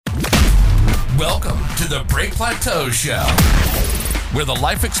Welcome to the Break Plateau Show, where the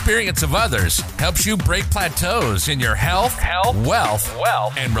life experience of others helps you break plateaus in your health,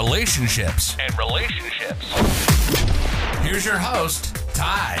 wealth, and relationships. Here's your host,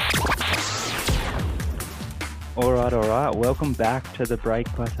 Ty. All right. Welcome back to the Break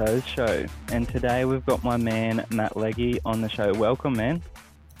Plateau Show. And today we've got my man, Matt Legge, on the show. Welcome, man.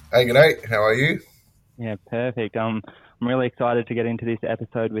 Hey, g'day. How are you? Yeah, perfect. I'm really excited to get into this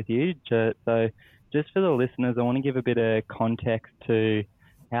episode with you. So just for the listeners, I want to give a bit of context to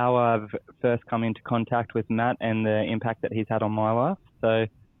how I've first come into contact with Matt and the impact that he's had on my life. So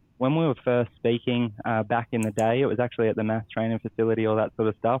when we were first speaking back in the day, it was actually at the mass training facility, all that sort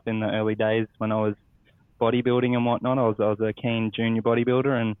of stuff in the early days when I was bodybuilding and whatnot. I was a keen junior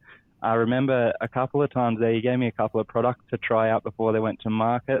bodybuilder, and I remember a couple of times there you gave me a couple of products to try out before they went to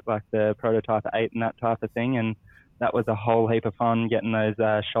market, like the Prototype 8 and that type of thing, and that was a whole heap of fun getting those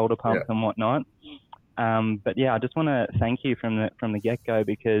shoulder pumps and whatnot. But yeah, I just want to thank you from the get-go,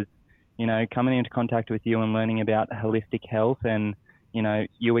 because, you know, coming into contact with you and learning about holistic health and, you know,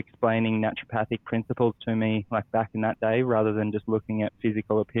 you explaining naturopathic principles to me like back in that day rather than just looking at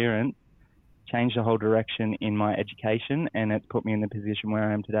physical appearance changed the whole direction in my education, and it's put me in the position where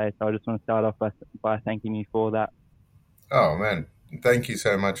I am today. So I just want to start off by thanking you for that. Oh, man. Thank you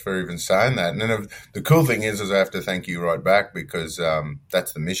so much for even saying that. And then the cool thing is I have to thank you right back, because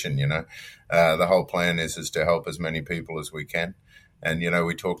that's the mission, you know. The whole plan is to help as many people as we can. And, you know,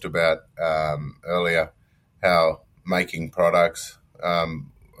 we talked about earlier how making products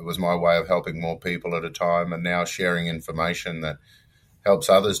was my way of helping more people at a time, and now sharing information that helps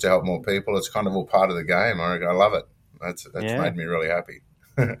others to help more people. It's kind of all part of the game. I love it. That's made me really happy.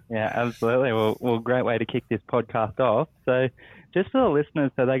 Yeah, absolutely. Well, great way to kick this podcast off. So just for the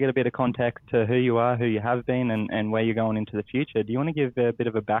listeners, so they get a bit of context to who you are, who you have been, and where you're going into the future, do you want to give a bit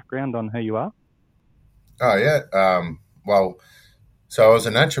of a background on who you are? Oh, yeah. Well, so I was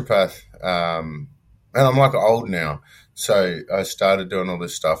a naturopath, and I'm like old now. So I started doing all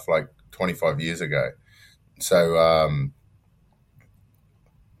this stuff like 25 years ago. So,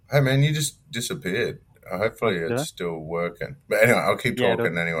 hey, man, you just disappeared. Hopefully it's still working. But anyway, I'll keep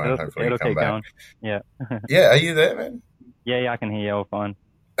talking anyway, and hopefully you come back. Going. Yeah. Yeah, are you there, man? Yeah, I can hear you all fine.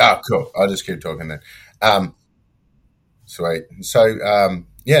 Oh, cool. I'll just keep talking then. Sweet. So,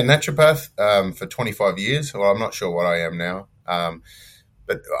 naturopath for 25 years. Well, I'm not sure what I am now.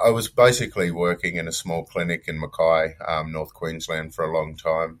 But I was basically working in a small clinic in Mackay, North Queensland, for a long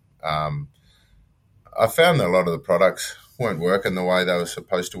time. I found that a lot of the products weren't working the way they were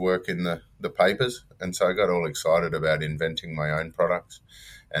supposed to work in the papers, and so I got all excited about inventing my own products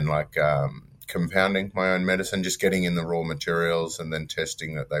and like compounding my own medicine, just getting in the raw materials and then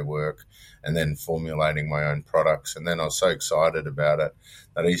testing that they work and then formulating my own products. And then I was so excited about it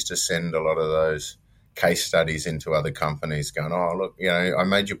that I used to send a lot of those case studies into other companies going, oh, look, you know, I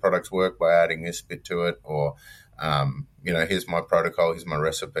made your products work by adding this bit to it, or, you know, here's my protocol, here's my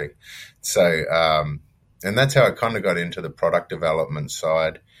recipe. So, and that's how I kind of got into the product development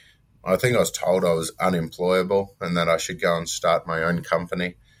side. I think I was told I was unemployable and that I should go and start my own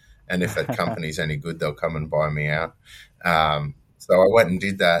company. And if that company's any good, they'll come and buy me out. So I went and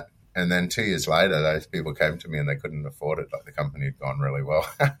did that. And then 2 years later, those people came to me and they couldn't afford it. Like, the company had gone really well.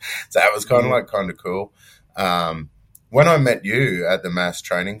 So that was kind of cool. When I met you at the mass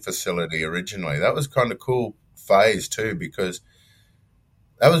training facility originally, that was kind of cool phase too, because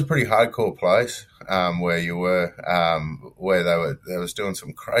that was a pretty hardcore place where you were, where they was doing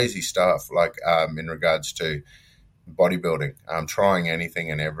some crazy stuff, like in regards to bodybuilding, trying anything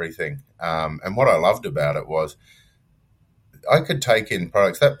and everything. And what I loved about it was I could take in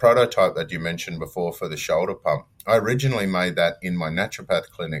products. That prototype that you mentioned before for the shoulder pump, I originally made that in my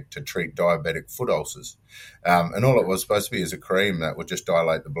naturopath clinic to treat diabetic foot ulcers. And all it was supposed to be is a cream that would just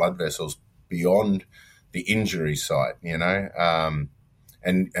dilate the blood vessels beyond the injury site, you know,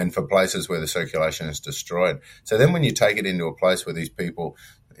 and for places where the circulation is destroyed. So then when you take it into a place where these people,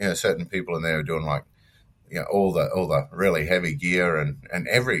 you know, certain people in there are doing like, you know, all the really heavy gear and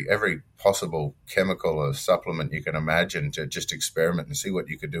every possible chemical or supplement you can imagine to just experiment and see what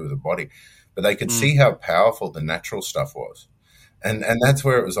you could do with the body. But they could see how powerful the natural stuff was. And that's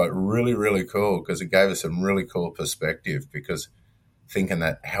where it was like really, really cool, because it gave us some really cool perspective, because thinking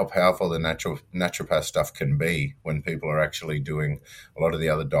that how powerful the naturopath stuff can be when people are actually doing a lot of the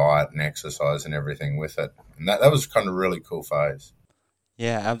other diet and exercise and everything with it. And that was kind of a really cool phase.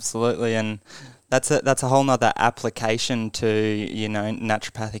 Yeah, absolutely. And that's a whole nother application to, you know,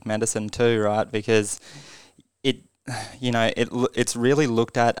 naturopathic medicine too, right? Because it's really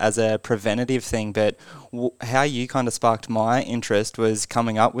looked at as a preventative thing, but how you kind of sparked my interest was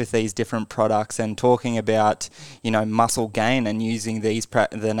coming up with these different products and talking about, muscle gain and using the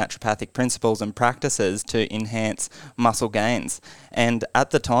naturopathic principles and practices to enhance muscle gains. And at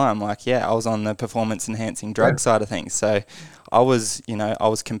the time, I was on the performance enhancing drug side of things. So I was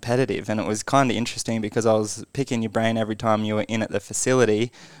competitive, and it was kind of interesting because I was picking your brain every time you were in at the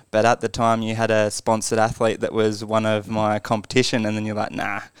facility. But at the time, you had a sponsored athlete that was one of my competition, and then you're like,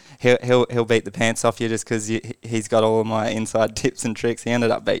 nah, he'll beat the pants off you just because he's got all of my inside tips and tricks. He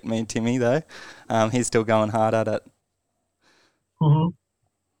ended up beating me, Timmy, though. He's still going hard at it. Mm-hmm.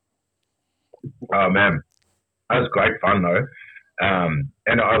 Oh man, that was great fun though.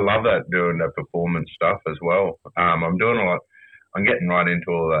 And I love that, doing the performance stuff as well. I'm doing a lot. I'm getting right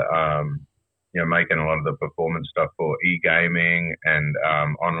into all the, making a lot of the performance stuff for e-gaming and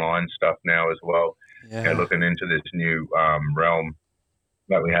online stuff now as well. Yeah. Looking into this new realm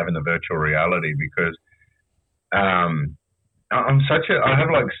that we have in the virtual reality, because I have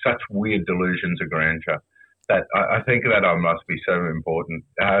like such weird delusions of grandeur that I think that I must be so important,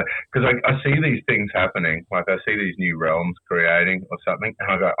 because I see these things happening, like I see these new realms creating or something, and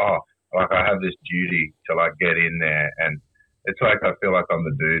I go, like I have this duty to like get in there, and it's like I feel like I'm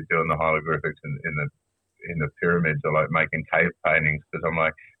the dude doing the hieroglyphics in the pyramids, or like making cave paintings, because I'm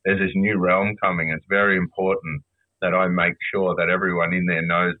like, there's this new realm coming. It's very important that I make sure that everyone in there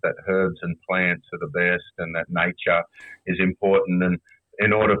knows that herbs and plants are the best, and that nature is important, and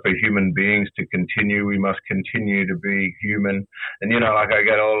in order for human beings to continue, we must continue to be human. And, like I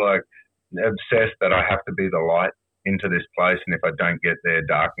get all like obsessed that I have to be the light into this place, and if I don't get there,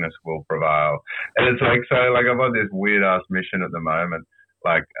 darkness will prevail. And it's like, so like I'm on this weird ass mission at the moment,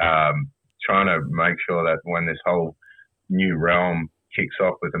 like trying to make sure that when this whole new realm kicks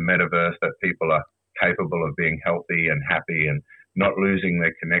off with a metaverse, that people are capable of being healthy and happy and not losing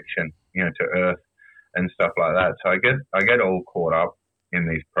their connection, to earth and stuff like that. So I get all caught up in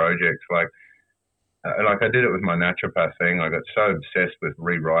these projects, like I did it with my naturopath thing. I got so obsessed with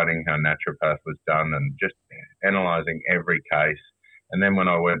rewriting how naturopath was done and just analysing every case. And then when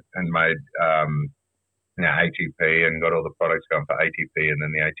I went and made ATP and got all the products going for ATP, and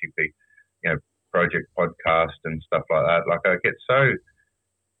then the ATP project podcast and stuff like that, like I get so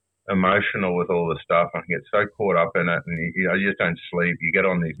emotional with all the stuff. I get so caught up in it, and you just don't sleep. You get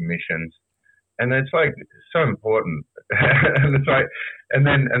on these missions. And it's like so important, and it's like, and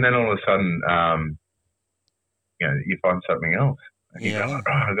then all of a sudden, you find something else, and you go,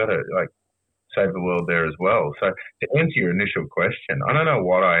 I got to like save the world there as well. So to answer your initial question, I don't know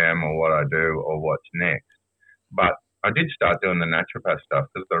what I am or what I do or what's next, but I did start doing the naturopath stuff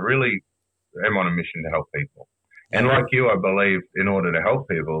because I really am on a mission to help people. And like you, I believe in order to help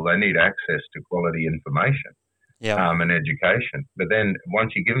people, they need access to quality information. And education. But then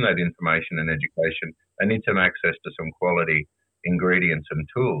once you give them that information and education, they need some access to some quality ingredients and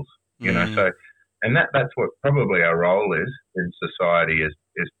tools, So, and that's what probably our role is in society,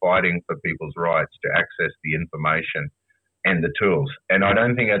 is fighting for people's rights to access the information and the tools. And I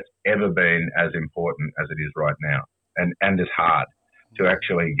don't think it's ever been as important as it is right now, and as hard to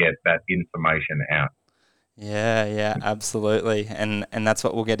actually get that information out. Yeah, absolutely. And that's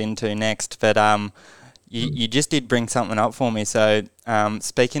what we'll get into next. But You just did bring something up for me. So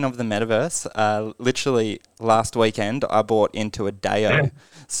speaking of the metaverse, literally last weekend I bought into a DAO. Yeah.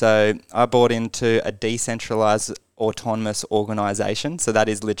 So I bought into a decentralized autonomous organization. So that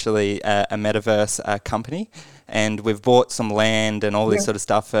is literally a metaverse company. And we've bought some land and all this sort of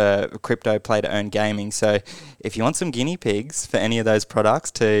stuff for crypto play to earn gaming. So if you want some guinea pigs for any of those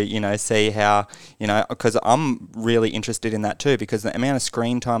products to, see how, because I'm really interested in that too, because the amount of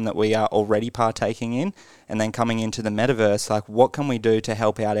screen time that we are already partaking in, and then coming into the metaverse, like what can we do to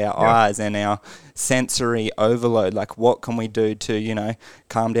help out our eyes and our sensory overload? Like what can we do to,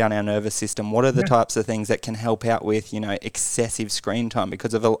 calm down our nervous system? What are the types of things that can help out with, excessive screen time?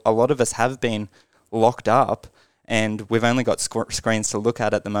 Because a lot of us have been locked up and we've only got screens to look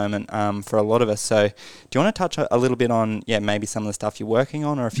at the moment for a lot of us. So do you want to touch a little bit on, maybe some of the stuff you're working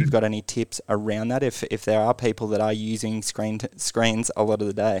on, or if you've got any tips around that, if there are people that are using screens a lot of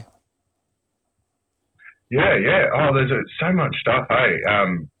the day? Yeah. Oh, there's so much stuff, hey.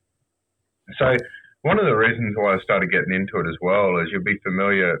 So one of the reasons why I started getting into it as well is you'll be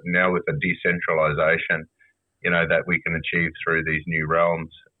familiar now with the decentralization, that we can achieve through these new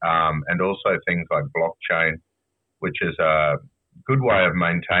realms, and also things like blockchain, which is a good way of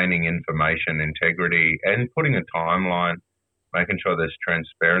maintaining information integrity and putting a timeline, making sure there's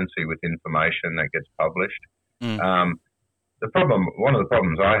transparency with information that gets published. One of the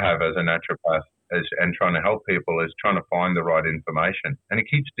problems I have as a naturopath and trying to help people is trying to find the right information. And it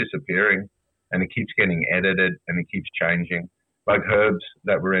keeps disappearing, and it keeps getting edited, and it keeps changing. Like herbs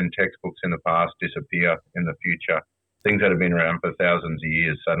that were in textbooks in the past disappear in the future. Things that have been around for thousands of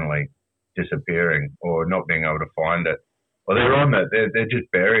years suddenly disappearing or not being able to find it. Well, they're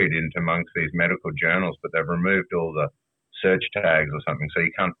just buried into amongst these medical journals, but they've removed all the search tags or something, so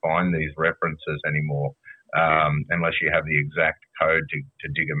you can't find these references anymore unless you have the exact code to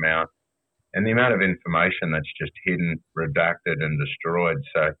dig them out. And the amount of information that's just hidden, redacted, and destroyed.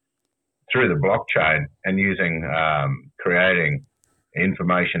 So through the blockchain and using creating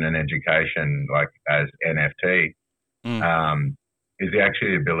information and education like as NFT is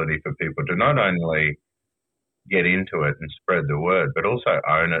actually the ability for people to not only get into it and spread the word, but also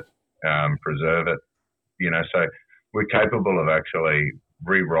own it, preserve it. So we're capable of actually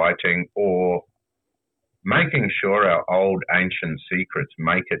rewriting or making sure our old ancient secrets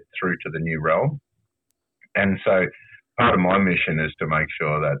make it through to the new realm. And so part of my mission is to make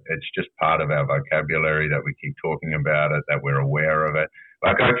sure that it's just part of our vocabulary, that we keep talking about it, that we're aware of it.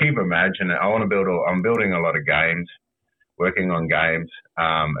 Like I keep imagining, I'm building a lot of games, working on games,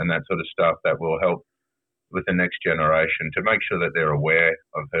 and that sort of stuff that will help with the next generation to make sure that they're aware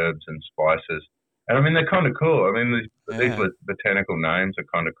of herbs and spices. And I mean, they're kind of cool. I mean, these botanical names are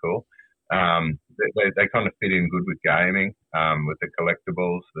kind of cool. They kind of fit in good with gaming, with the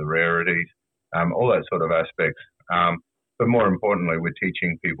collectibles, the rarities, all that sort of aspects. But more importantly, we're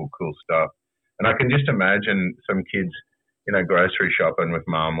teaching people cool stuff. And I can just imagine some kids, grocery shopping with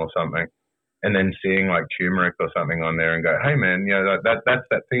mum or something, and then seeing like turmeric or something on there and go, hey man, that's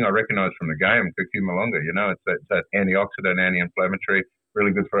that thing I recognize from the game, cucumalonga, it's that antioxidant, anti-inflammatory,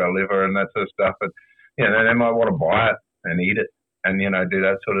 really good for our liver and that sort of stuff. But, they might want to buy it and eat it and, do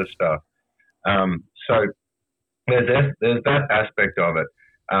that sort of stuff. So there's that aspect of it.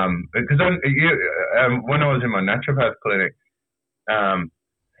 Because when I was in my naturopath clinic,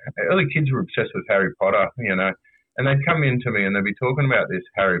 early kids were obsessed with Harry Potter, and they'd come into me and they'd be talking about this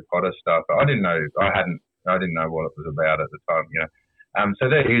Harry Potter stuff. I didn't know what it was about at the time, so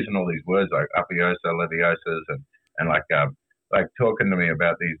they're using all these words like apiosa, leviosa, and like talking to me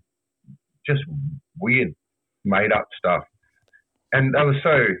about these just weird made up stuff. And they were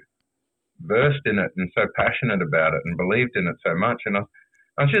so versed in it and so passionate about it and believed in it so much. And I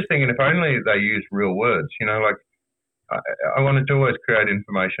was just thinking, if only they used real words, I wanted to always create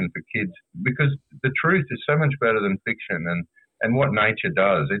information for kids because the truth is so much better than fiction and what nature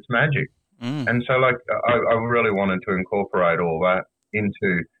does. It's magic. And so I really wanted to incorporate all that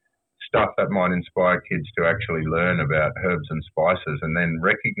into stuff that might inspire kids to actually learn about herbs and spices and then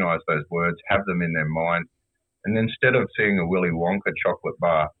recognize those words, have them in their mind. And instead of seeing a Willy Wonka chocolate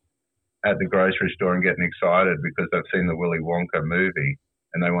bar at the grocery store and getting excited because they've seen the Willy Wonka movie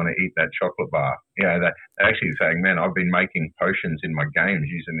and they want to eat that chocolate bar. They're actually saying, man, I've been making potions in my games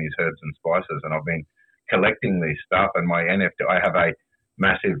using these herbs and spices, and I've been collecting these stuff. And my NFT, I have a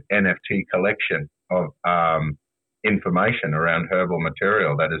massive NFT collection of information around herbal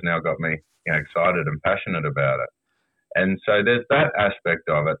material that has now got me excited and passionate about it. And so there's that aspect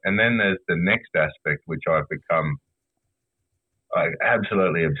of it. And then there's the next aspect, which I've become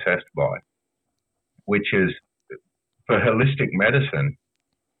absolutely obsessed by, which is for holistic medicine.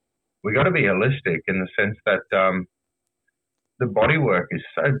 We got to be holistic in the sense that the body work is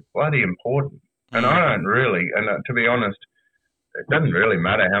so bloody important. And I don't really, and to be honest, it doesn't really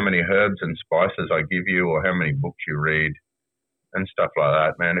matter how many herbs and spices I give you or how many books you read and stuff like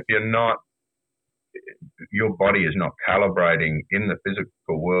that, man. If your body is not calibrating in the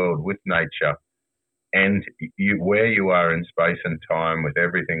physical world with nature and where you are in space and time with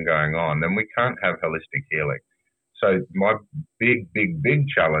everything going on, then we can't have holistic healing. So my big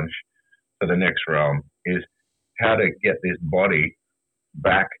challenge for the next realm is how to get this body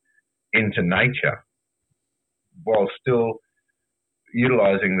back into nature while still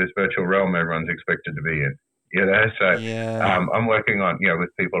utilizing this virtual realm everyone's expected to be in. I'm working on, with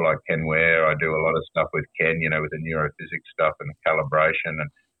people like Ken Ware. I do a lot of stuff with Ken, with the neurophysics stuff and the calibration. And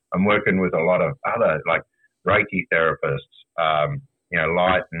I'm working with a lot of other, like Reiki therapists,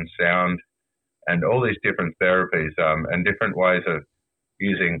 light and sound and all these different therapies and different ways of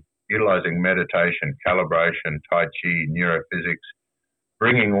utilizing meditation, calibration, Tai Chi, neurophysics,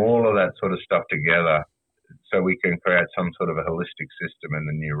 bringing all of that sort of stuff together so we can create some sort of a holistic system in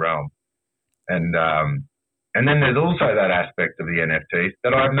the new realm. And then there's also that aspect of the NFTs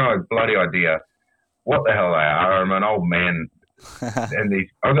that I have no bloody idea what the hell they are. I'm an old man, and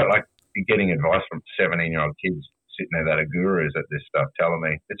I've got getting advice from 17-year-old kids sitting there that are gurus at this stuff, telling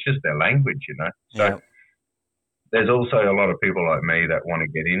me it's just their language, So there's also a lot of people like me that want to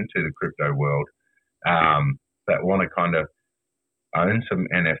get into the crypto world that want to kind of own some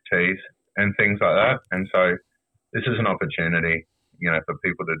NFTs and things like that. And so this is an opportunity, for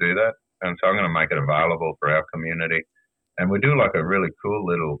people to do that. And so I'm going to make it available for our community. And we do like a really cool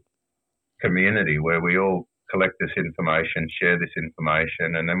little community where we all collect this information, share this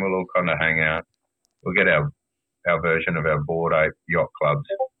information, and then we'll all kind of hang out. We'll get our version of our Bored Ape Yacht Clubs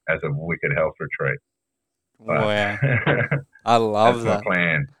as a wicked health retreat. Wow. I love that. That's my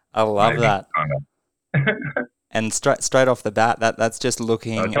plan. I love Maybe, that. kind of. And straight off the bat, that's just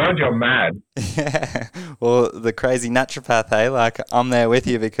looking. I told you I'm mad. Yeah. Well, the crazy naturopath, hey, like I'm there with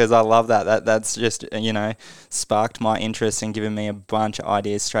you because I love that. That's just sparked my interest and given me a bunch of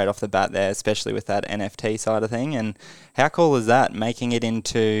ideas straight off the bat there, especially with that NFT side of thing. And how cool is that? Making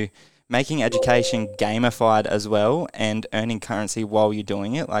education gamified as well and earning currency while you're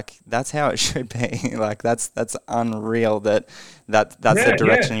doing it. Like that's how it should be. Like that's unreal that's the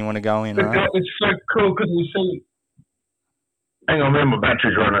direction you want to go in, right? It's so cool because we see. Hang on, man, my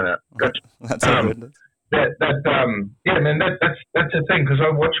battery's running out. That's all good. That's the thing because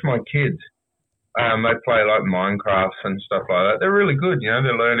I watch my kids. They play like Minecrafts and stuff like that. They're really good.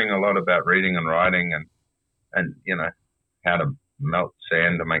 They're learning a lot about reading and writing and how to melt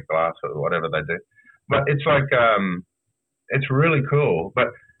sand to make glass or whatever they do. But it's like, it's really cool. But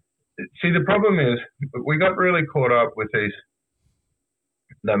see, the problem is we got really caught up with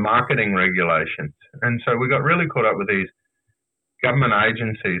the marketing regulations. And so we got really caught up with these government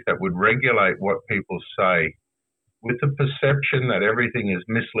agencies that would regulate what people say with the perception that everything is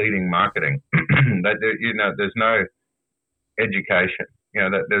misleading marketing. That, there's no education.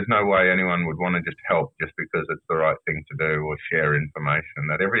 That there's no way anyone would want to just help just because it's the right thing to do or share information.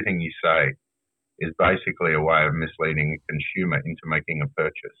 That everything you say is basically a way of misleading a consumer into making a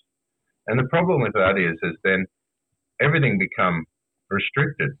purchase. And the problem with that is then everything becomes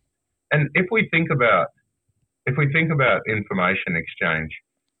restricted. And if we think about information exchange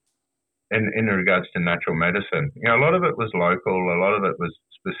in regards to natural medicine, a lot of it was local, a lot of it was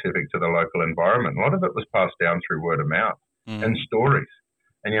specific to the local environment, a lot of it was passed down through word of mouth and stories.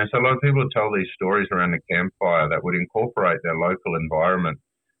 And so a lot of people tell these stories around the campfire that would incorporate their local environment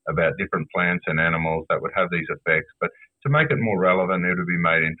about different plants and animals that would have these effects. But to make it more relevant, it would be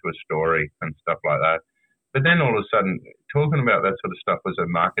made into a story and stuff like that. But then all of a sudden, talking about that sort of stuff was a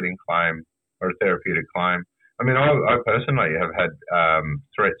marketing claim or a therapeutic claim. I mean, I personally have had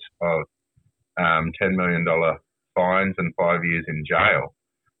threats of $10 million fines and 5 years in jail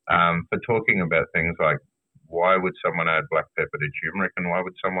for talking about things like, why would someone add black pepper to turmeric and why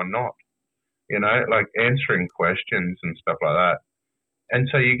would someone not? Like answering questions and stuff like that. And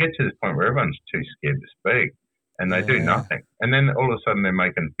so you get to this point where everyone's too scared to speak and they do nothing. And then all of a sudden they're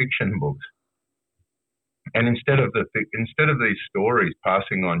making fiction books. And instead of these stories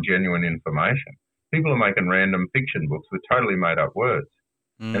passing on genuine information, people are making random fiction books with totally made up words.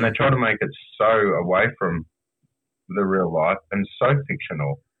 And they try to make it so away from the real life and so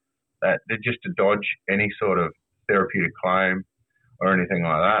fictional that they're just to dodge any sort of therapeutic claim or anything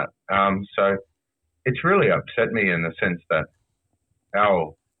like that. So it's really upset me in the sense that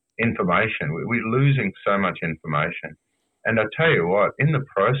our information, we're losing so much information. And I tell you what, in the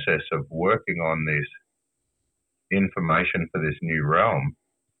process of working on this information for this new realm,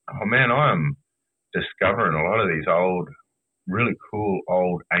 oh man, I am discovering a lot of these old, really cool,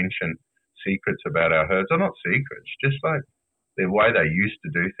 old, ancient secrets about our herbs. Or not secrets, just like the way they used to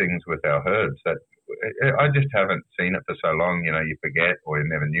do things with our herbs that I just haven't seen it for so long. You forget or you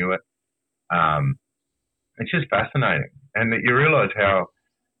never knew it. It's just fascinating. And that you realize how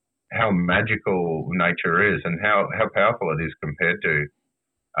magical nature is and how powerful it is compared to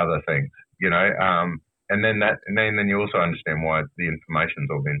other things, and then you also understand why the information's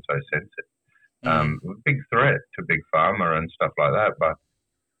all been so sensitive. Big threat to big pharma and stuff like that. But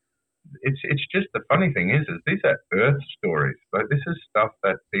it's just the funny thing is these are earth stories. Like this is stuff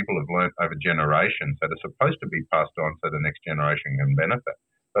that people have learned over generations that are supposed to be passed on so the next generation can benefit.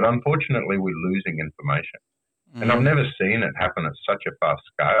 But unfortunately, we're losing information. And I've never seen it happen at such a fast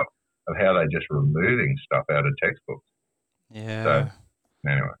scale of how they're just removing stuff out of textbooks. Yeah. So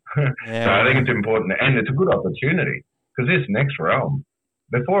anyway, so I think it's important and it's a good opportunity because this next realm,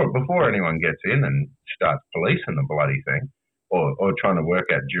 before anyone gets in and starts policing the bloody thing or trying to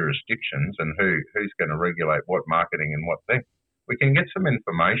work out jurisdictions and who's going to regulate what marketing and what thing, we can get some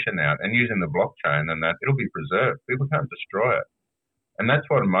information out and using the blockchain and that it'll be preserved. People can't destroy it. And that's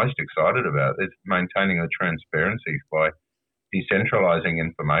what I'm most excited about is maintaining the transparency by decentralizing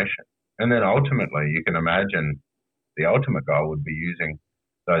information. And then ultimately you can imagine the ultimate goal would be using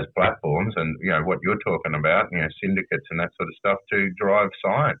those platforms and, what you're talking about, syndicates and that sort of stuff to drive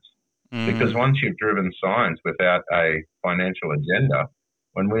science Because once you've driven science without a financial agenda,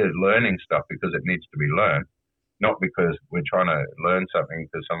 when we're learning stuff because it needs to be learned, not because we're trying to learn something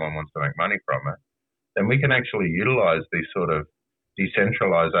because someone wants to make money from it, then we can actually utilize these sort of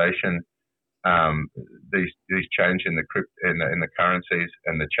decentralization, these change in the currencies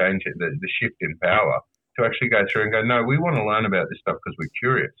and the change, the shift in power to actually go through and go, no, we want to learn about this stuff because we're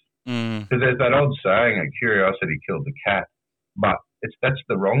curious. Because there's that old saying that curiosity killed the cat, but that's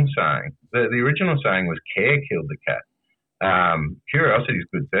the wrong saying. The original saying was care killed the cat. Curiosity is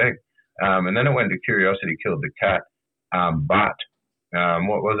a good thing. And then it went to curiosity killed the cat, but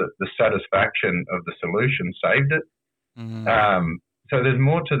what was it? The satisfaction of the solution saved it. So there's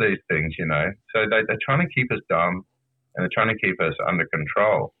more to these things, you know. So they're trying to keep us dumb and they're trying to keep us under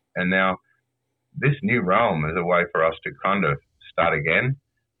control. And now this new realm is a way for us to kind of start again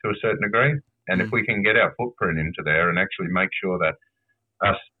to a certain degree. And if we can get our footprint into there and actually make sure that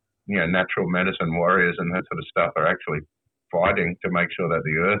us, you know, natural medicine warriors and that sort of stuff are actually fighting to make sure that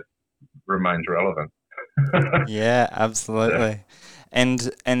the earth remains relevant. Yeah, absolutely. And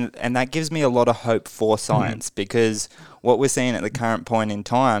that gives me a lot of hope for science because what we're seeing at the current point in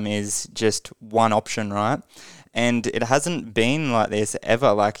time is just one option, right? And it hasn't been like this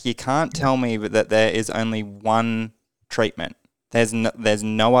ever. Like, you can't tell me that there is only one treatment. There's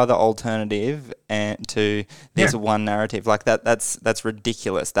no other alternative to this one narrative. Like that's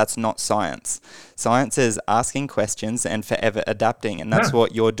ridiculous. That's not science. Science is asking questions and forever adapting, and that's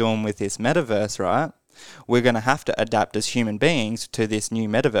what you're doing with this metaverse, right? We're going to have to adapt as human beings to this new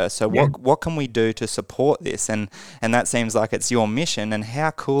metaverse. So what can we do to support this? And that seems like it's your mission. And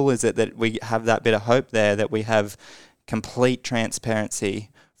how cool is it that we have that bit of hope there, that we have complete transparency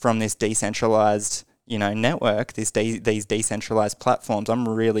from this decentralized, you know, network, these decentralized platforms. I'm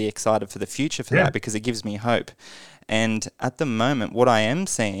really excited for the future for that because it gives me hope. And at the moment, what I am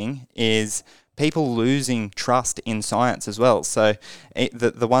seeing is people losing trust in science as well. So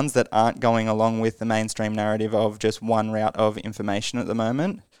the ones that aren't going along with the mainstream narrative of just one route of information at the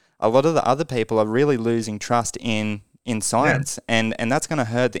moment, a lot of the other people are really losing trust in science, and that's going to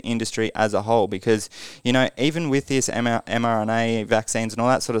hurt the industry as a whole because, you know, even with this mRNA vaccines and all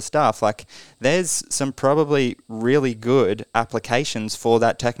that sort of stuff, like there's some probably really good applications for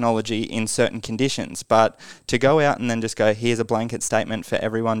that technology in certain conditions, but to go out and then just go, here's a blanket statement for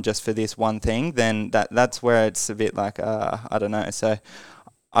everyone just for this one thing, then that's where it's a bit like, I don't know. So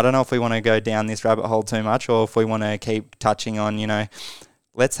I don't know if we want to go down this rabbit hole too much or if we want to keep touching on, you know,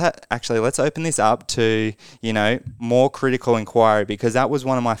 let's open this up to, you know, more critical inquiry, because that was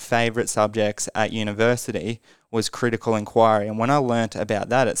one of my favorite subjects at university was critical inquiry. And when I learnt about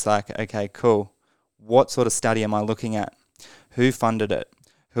that, it's like, okay, cool. What sort of study am I looking at? Who funded it?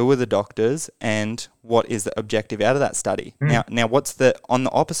 Who were the doctors? And what is the objective out of that study? Now what's on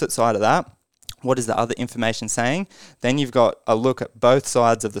the opposite side of that? What is the other information saying? Then you've got a look at both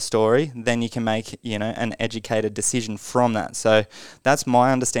sides of the story. Then you can make, you know, an educated decision from that. So that's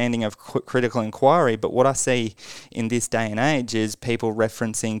my understanding of critical inquiry. But what I see in this day and age is people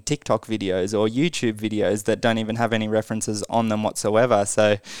referencing TikTok videos or YouTube videos that don't even have any references on them whatsoever.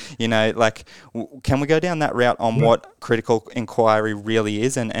 So, you know, like, can we go down that route on what critical inquiry really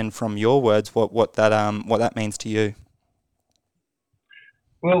is, and from your words, what that means to you?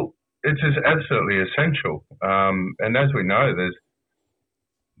 Well, it's absolutely essential, and as we know, there's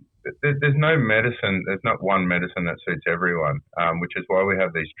no medicine. There's not one medicine that suits everyone, which is why we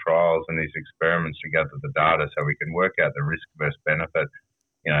have these trials and these experiments to gather the data so we can work out the risk versus benefit,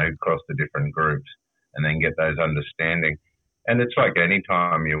 you know, across the different groups, and then get those understanding. And it's like any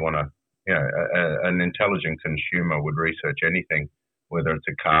time you want to, you know, an intelligent consumer would research anything, whether it's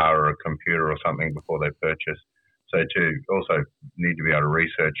a car or a computer or something before they purchase. So to also need to be able to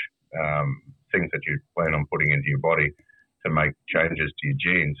research things that you plan on putting into your body to make changes to your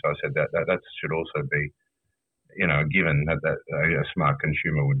genes. So I said that should also be, you know, given that a smart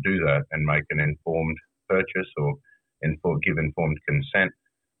consumer would do that and make an informed purchase or give informed consent.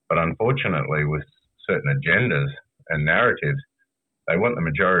 But unfortunately, with certain agendas and narratives, they want the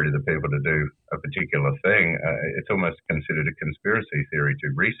majority of the people to do a particular thing. It's almost considered a conspiracy theory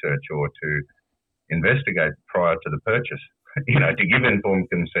to research or to investigate prior to the purchase. You know, to give informed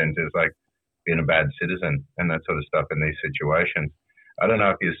consent is like being a bad citizen and that sort of stuff in these situations. I don't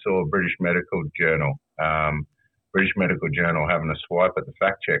know if you saw British Medical Journal having a swipe at the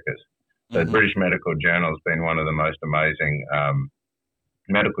fact checkers. So British Medical Journal has been one of the most amazing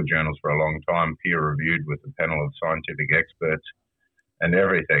medical journals for a long time, peer-reviewed with a panel of scientific experts and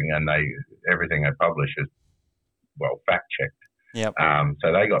everything, and everything they publish is, well, fact-checked. Yep.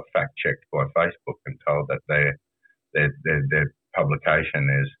 So they got fact-checked by Facebook and told that their publication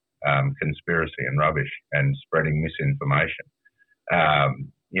is conspiracy and rubbish and spreading misinformation.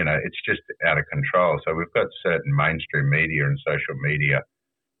 It's just out of control. So we've got certain mainstream media and social media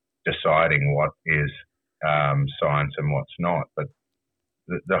deciding what is science and what's not. But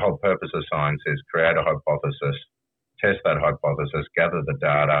the whole purpose of science is create a hypothesis, test that hypothesis, gather the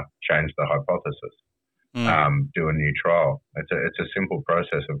data, change the hypothesis, do a new trial. It's a simple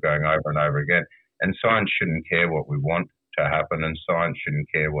process of going over and over again. And science shouldn't care what we want to happen, and science shouldn't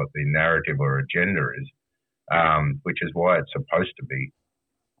care what the narrative or agenda is, which is why it's supposed to be,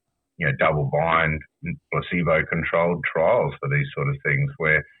 double-blind, placebo-controlled trials for these sort of things,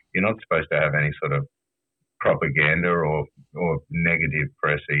 where you're not supposed to have any sort of propaganda or negative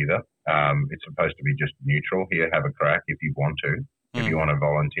press either. It's supposed to be just neutral. Here, have a crack if you want to, if you want to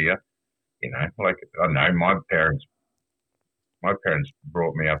volunteer. Like I know my parents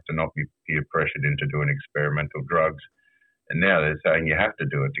brought me up to not be peer pressured into doing experimental drugs, and now they're saying you have to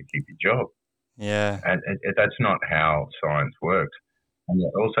do it to keep your job. Yeah, and that's not how science works. And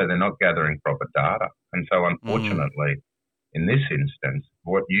also, they're not gathering proper data, and so unfortunately, in this instance,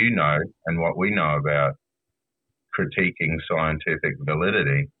 what you know and what we know about critiquing scientific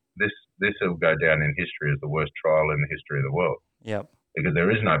validity, this will go down in history as the worst trial in the history of the world. Yep. Because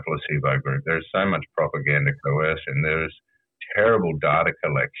there is no placebo group. There's so much propaganda coercion. There's terrible data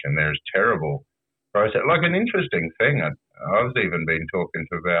collection. There's terrible process. Like an interesting thing, I've even been talking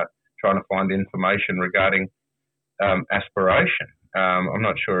to about trying to find information regarding aspiration. I'm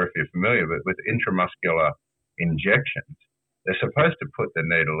not sure if you're familiar, but with intramuscular injections, they're supposed to put the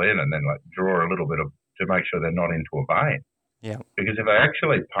needle in and then like draw a little bit to make sure they're not into a vein. Yeah. Because if they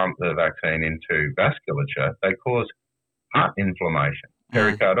actually pump the vaccine into vasculature, they cause heart inflammation,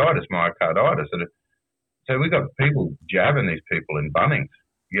 pericarditis, myocarditis. So we've got people jabbing these people in Bunnings,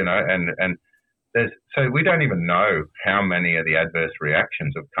 and so we don't even know how many of the adverse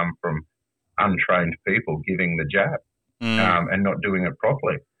reactions have come from untrained people giving the jab and not doing it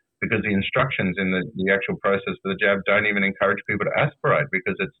properly, because the instructions in the actual process for the jab don't even encourage people to aspirate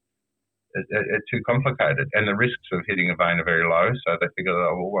because it's too complicated, and the risks of hitting a vein are very low, so they figure,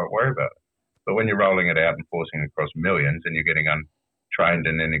 we won't worry about it. But when you're rolling it out and forcing it across millions and you're getting untrained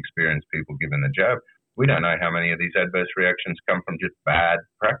and inexperienced people given the jab, we don't know how many of these adverse reactions come from just bad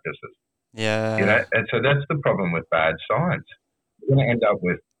practices. Yeah. And so that's the problem with bad science. You're going to end up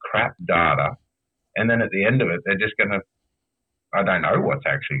with crap data, and then at the end of it, they're just going to, I don't know what's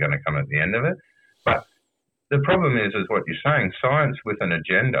actually going to come at the end of it. But the problem is what you're saying, science with an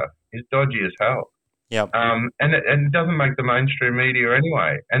agenda is dodgy as hell. Yep. And it doesn't make the mainstream media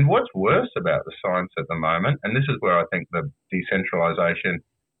anyway. And what's worse about the science at the moment, and this is where I think the decentralization,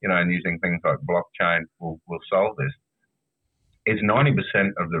 and using things like blockchain will solve this, is 90%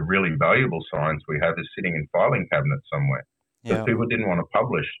 of the really valuable science we have is sitting in filing cabinets somewhere. Because people didn't want to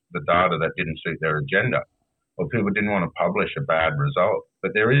publish the data that didn't suit their agenda, or people didn't want to publish a bad result.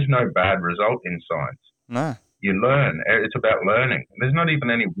 But there is no bad result in science. No. You learn. It's about learning. There's not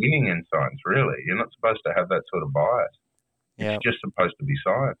even any winning in science, really. You're not supposed to have that sort of bias. It's just supposed to be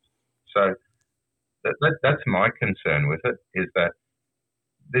science. So that's my concern with it, is that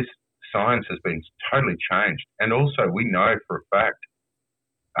this science has been totally changed. And also we know for a fact,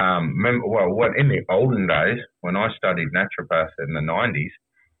 in the olden days, when I studied naturopath in the 90s,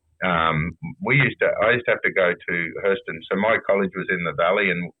 I used to have to go to Hurston. So my college was in the valley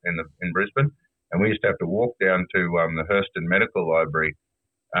in Brisbane, and we used to have to walk down to the Hurston Medical Library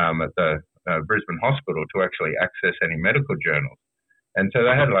at the Brisbane Hospital to actually access any medical journals. And so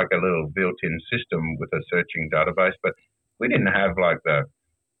they had like a little built-in system with a searching database, but we didn't have like the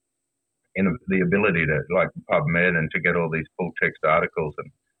ability to like PubMed and to get all these full-text articles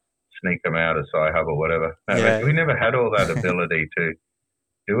and sneak them out of Sci-Hub or whatever. We never had all that ability to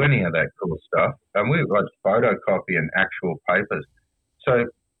do any of that cool stuff. And we like photocopying actual papers. So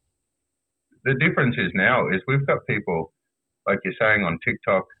the difference is now is we've got people, like you're saying, on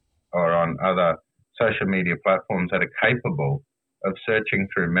TikTok or on other social media platforms that are capable of searching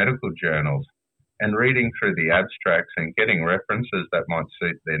through medical journals and reading through the abstracts and getting references that might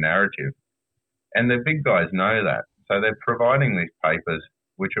suit their narrative. And the big guys know that. So they're providing these papers,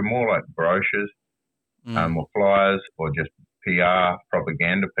 which are more like brochures or flyers or just PR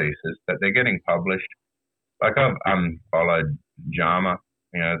propaganda pieces that they're getting published. Like I've unfollowed JAMA,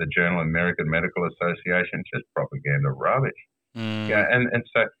 the Journal of American Medical Association, just propaganda rubbish. Yeah, and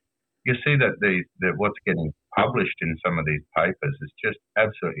so you see that what's getting published in some of these papers is just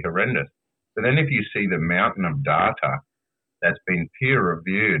absolutely horrendous. But then if you see the mountain of data that's been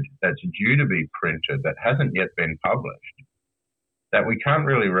peer-reviewed, that's due to be printed, that hasn't yet been published, that we can't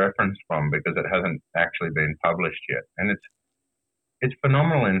really reference from because it hasn't actually been published yet. And it's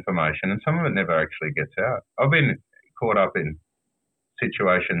phenomenal information, and some of it never actually gets out. I've been caught up in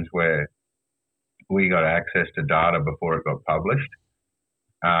situations where we got access to data before it got published,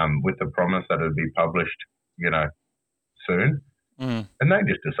 with the promise that it would be published, soon. And they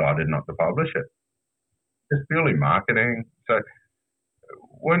just decided not to publish it. It's purely marketing. So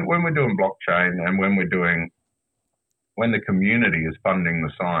when we're doing blockchain and when the community is funding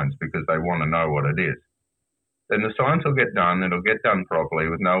the science because they want to know what it is, then the science will get done. It'll get done properly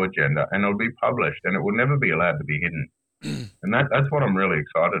with no agenda, and it'll be published, and it will never be allowed to be hidden. And that's what I'm really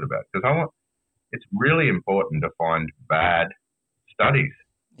excited about, because it's really important to find bad studies.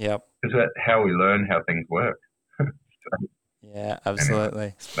 Yep. Because that's how we learn how things work. Yeah,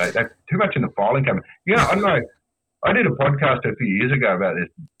 absolutely. Anyway, that's too much in the filing cabinet. Yeah, I know. I did a podcast a few years ago about this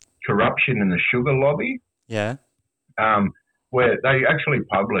corruption in the sugar lobby. Yeah. Where they actually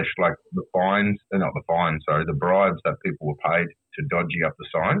published like the bribes that people were paid to dodgy up the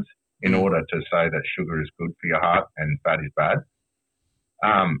science in order to say that sugar is good for your heart and fat is bad.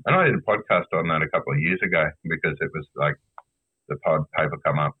 And I did a podcast on that a couple of years ago because it was like the paper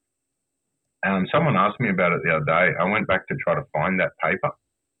come up. Someone asked me about it the other day. I went back to try to find that paper.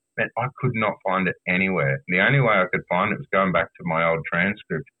 Man, I could not find it anywhere. The only way I could find it was going back to my old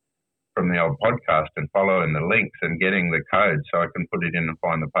transcript from the old podcast and following the links and getting the code so I can put it in and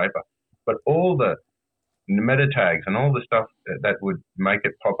find the paper. But all the meta tags and all the stuff that would make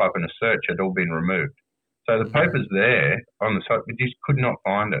it pop up in a search had all been removed. So the paper's there on the site, but just could not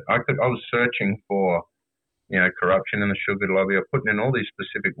find it. I was searching for, corruption in the sugar lobby. I put in all these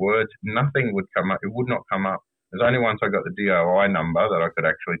specific words. Nothing would come up. It would not come up. It was only once I got the DOI number that I could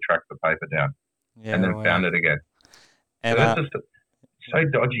actually track the paper down and then found it again. And, so that's just so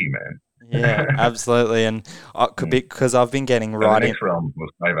dodgy, man. Yeah, absolutely. And because I've been getting right the next realm will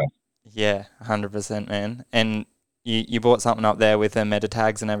save us. Yeah, 100%, man. And you brought something up there with the meta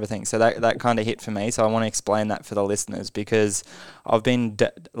tags and everything. So that kind of hit for me. So I want to explain that for the listeners, because I've been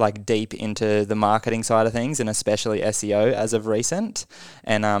deep into the marketing side of things, and especially SEO as of recent,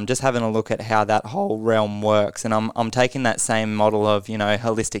 and just having a look at how that whole realm works. And I'm taking that same model of,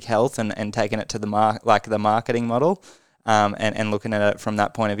 holistic health and taking it to the marketing model, and looking at it from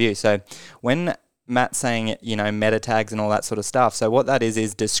that point of view. So when Matt's saying, meta tags and all that sort of stuff. So what that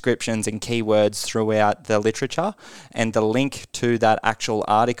is descriptions and keywords throughout the literature, and the link to that actual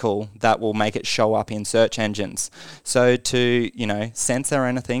article that will make it show up in search engines. So to, censor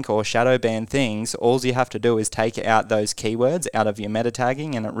anything or shadow ban things, all you have to do is take out those keywords out of your meta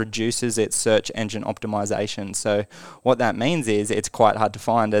tagging, and it reduces its search engine optimization. So what that means is it's quite hard to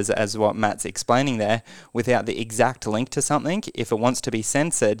find, as what Matt's explaining there, without the exact link to something. If it wants to be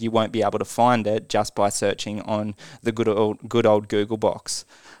censored, you won't be able to find it just by searching on the good old Google box.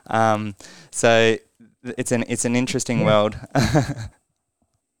 So it's an interesting world.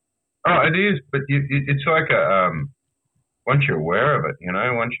 It is, but it's like once you're aware of it,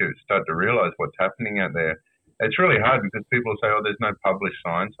 once you start to realize what's happening out there, it's really hard, because people say, "Oh, there's no published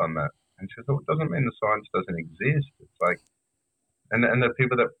science on that," and she says, "Oh, it doesn't mean the science doesn't exist." It's like, and the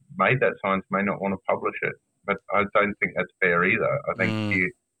people that made that science may not want to publish it, but I don't think that's fair either. I think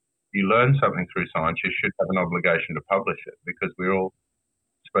you learn something through science, you should have an obligation to publish it, because we're all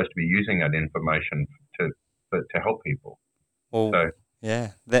supposed to be using that information to help people. Well, so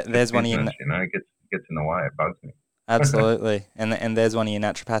yeah, there's one of your... it gets in the way. It bugs me. Absolutely. And there's one of your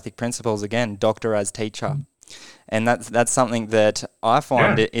naturopathic principles again, doctor as teacher. And that's something that I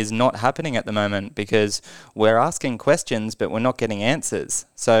find is not happening at the moment, because we're asking questions but we're not getting answers.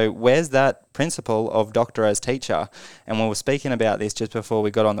 So where's that principle of doctor as teacher? And we were speaking about this just before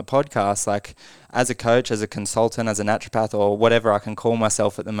we got on the podcast, like as a coach, as a consultant, as a naturopath, or whatever I can call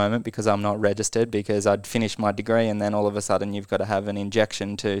myself at the moment, because I'm not registered, because I'd finished my degree and then all of a sudden you've got to have an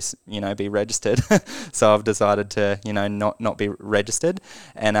injection to, be registered. So I've decided to, not be registered,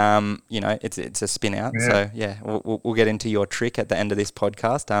 and, it's a spin out. Yeah. So yeah, we'll get into your trick at the end of this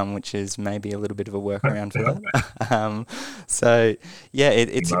podcast, which is maybe a little bit of a workaround for that. So yeah,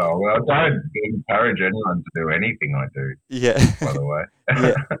 it's... Well, I don't encourage anyone to do anything I do. Yeah. By the way.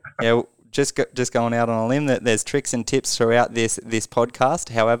 Yeah. Just going out on a limb, that there's tricks and tips throughout this podcast.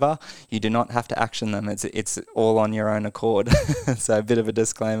 However, you do not have to action them. It's all on your own accord. So a bit of a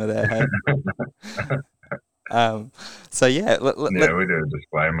disclaimer there. Hey? So yeah, we do a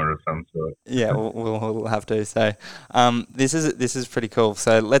disclaimer of some sort. Yeah, we'll have to. So, this is pretty cool.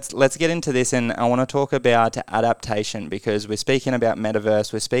 So let's get into this, and I want to talk about adaptation, because we're speaking about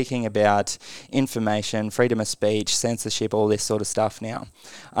metaverse, we're speaking about information, freedom of speech, censorship, all this sort of stuff. Now,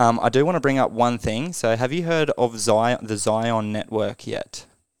 I do want to bring up one thing. So, have you heard of the Zion Network yet?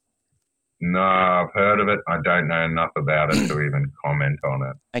 No, I've heard of it. I don't know enough about it to even comment on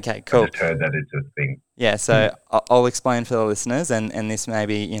it. Okay, cool. I just heard that it's a thing. Yeah, so I'll explain for the listeners, and this may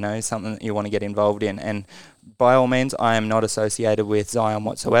be, something that you want to get involved in. And by all means, I am not associated with Zion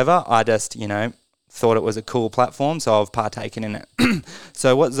whatsoever. I just, thought it was a cool platform, so I've partaken in it.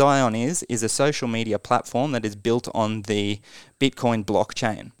 So what Zion is a social media platform that is built on the Bitcoin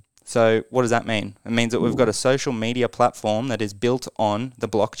blockchain. So what does that mean? It means that we've got a social media platform that is built on the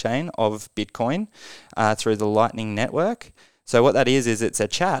blockchain of Bitcoin through the Lightning Network. So what that is it's a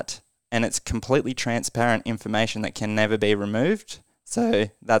chat, and it's completely transparent information that can never be removed. So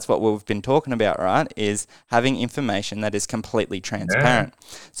that's what we've been talking about, right? Is having information that is completely transparent. Yeah.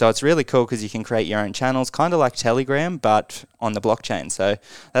 So it's really cool because you can create your own channels, kind of like Telegram, but on the blockchain. So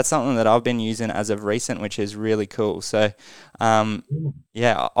that's something that I've been using as of recent, which is really cool. So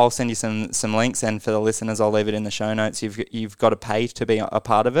yeah, I'll send you some links, and for the listeners, I'll leave it in the show notes. You've got to pay to be a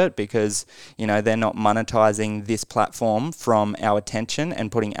part of it because they're not monetizing this platform from our attention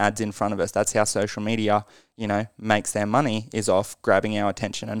and putting ads in front of us. That's how social media makes their money, is off grabbing our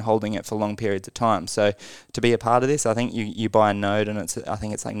attention and holding it for long periods of time. So to be a part of this, I think you buy a node, and I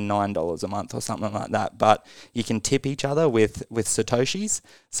think it's like $9 a month or something like that. But you can tip each other with Satoshis.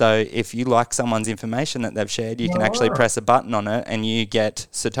 So if you like someone's information that they've shared, you can actually press a button on it and you get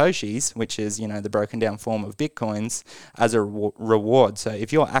Satoshis, which is, the broken down form of Bitcoins, as a reward. So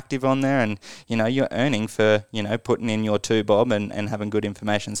if you're active on there and, you're earning for, putting in your two bob and having good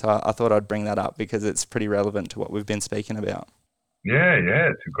information. So I thought I'd bring that up because it's pretty relevant to what we've been speaking about. Yeah,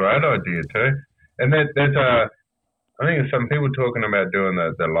 it's a great idea too. And I think there's some people talking about doing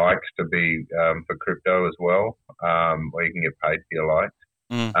the likes to be for crypto as well, where you can get paid for your likes.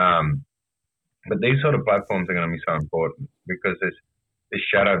 But these sort of platforms are going to be so important because this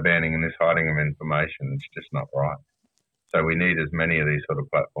shadow banning and this hiding of information is just not right. So we need as many of these sort of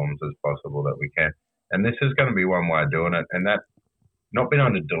platforms as possible that we can. And this is going to be one way of doing it. And that not being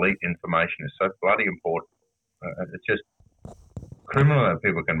able to delete information is so bloody important. It's just criminal that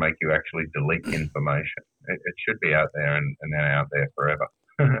people can make you actually delete information. It should be out there and then out there forever.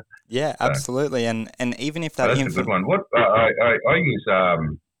 Yeah, so, absolutely. And even if that that's a good one. What I use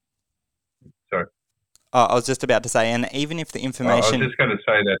sorry. Oh, I was just about to say, and even if the information... I was just going to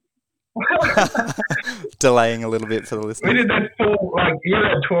say that. Delaying a little bit for the listeners. We did that full,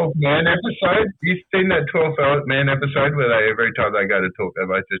 that 12-man episode. You've seen that 12-man episode where every time they go to talk,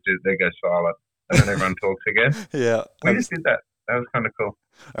 they go silent, and then everyone talks again? Yeah. We just did that. That was kind of cool.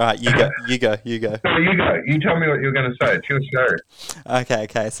 All right, you go. So you go. You tell me what you're going to say. It's your show. Okay.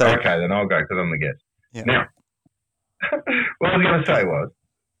 Okay, then I'll go because I'm the guest. Yeah. Now, what I was going to say was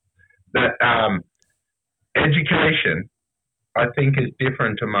that education, I think, is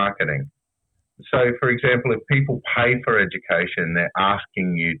different to marketing. So, for example, if people pay for education, they're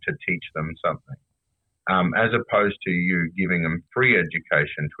asking you to teach them something, as opposed to you giving them free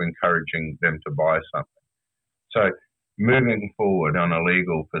education to encouraging them to buy something. So, moving forward on a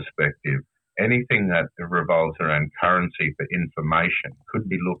legal perspective, anything that revolves around currency for information could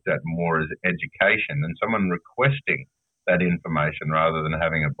be looked at more as education and someone requesting that information rather than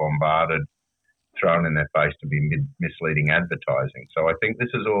having it bombarded, thrown in their face to be misleading advertising. So I think this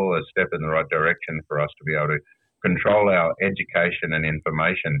is all a step in the right direction for us to be able to control our education and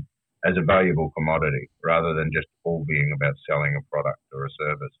information as a valuable commodity rather than just all being about selling a product or a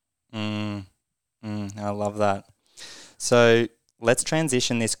service. I love that. So let's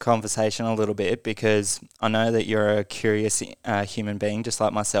transition this conversation a little bit because I know that you're a curious human being just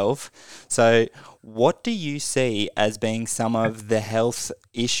like myself. So what do you see as being some of the health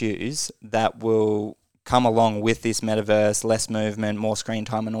issues that will come along with this metaverse, less movement, more screen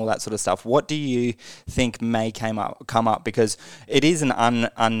time and all that sort of stuff? What do you think may come up? Because it is an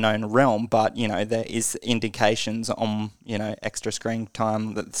unknown realm, but, there is indications on, extra screen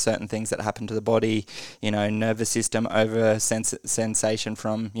time, that certain things that happen to the body, nervous system over sensation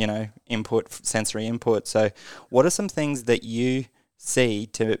from, sensory input. So what are some things that you see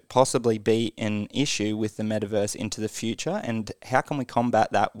to possibly be an issue with the metaverse into the future, and how can we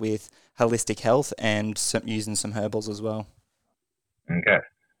combat that with holistic health and using some herbals as well? Okay.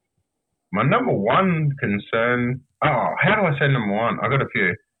 My number one concern, how do I say number one? I got a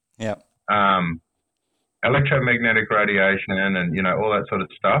few. Yeah. Electromagnetic radiation and, all that sort of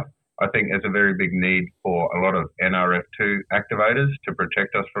stuff. I think there's a very big need for a lot of NRF2 activators to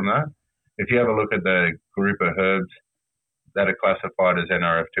protect us from that. If you have a look at the group of herbs that are classified as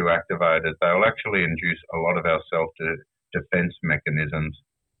NRF2 activators, they'll actually induce a lot of our self-defense mechanisms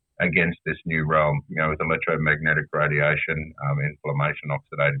against this new realm, with electromagnetic radiation, inflammation,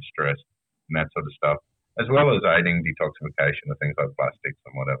 oxidative stress, and that sort of stuff, as well as aiding detoxification of things like plastics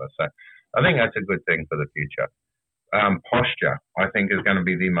and whatever. So I think that's a good thing for the future. Posture, I think, is going to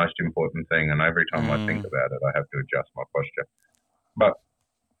be the most important thing. And every time I think about it, I have to adjust my posture. But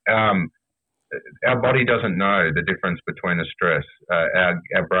our body doesn't know the difference between a stress.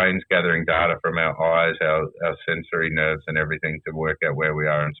 Our brain's gathering data from our eyes, our sensory nerves and everything to work out where we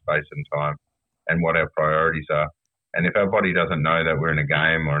are in space and time and what our priorities are. And if our body doesn't know that we're in a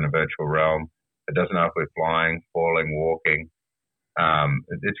game or in a virtual realm, it doesn't know if we're flying, falling, walking,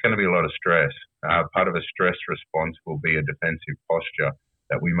 it's going to be a lot of stress. Part of a stress response will be a defensive posture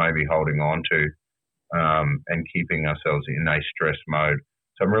that we may be holding on to and keeping ourselves in a stress mode.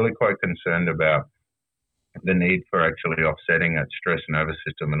 So I'm really quite concerned about the need for actually offsetting that stress nervous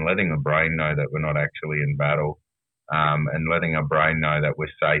system and letting the brain know that we're not actually in battle and letting our brain know that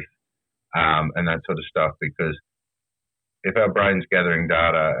we're safe and that sort of stuff. Because if our brain's gathering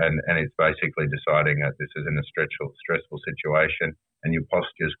data and it's basically deciding that this is in a stressful situation and your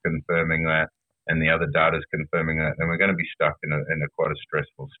posture's confirming that and the other data's confirming that, then we're going to be stuck in a quite a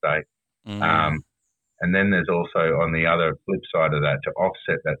stressful state. And then there's also, on the other flip side of that, to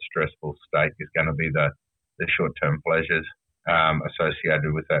offset that stressful state is going to be the short-term pleasures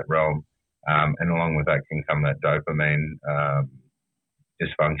associated with that realm. And along with that can come that dopamine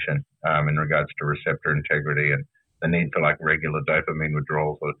dysfunction in regards to receptor integrity and the need for like regular dopamine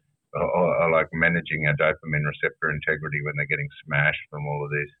withdrawals or like managing our dopamine receptor integrity when they're getting smashed from all of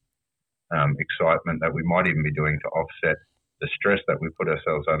this excitement that we might even be doing to offset the stress that we put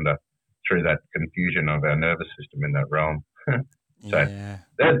ourselves under through that confusion of our nervous system in that realm. So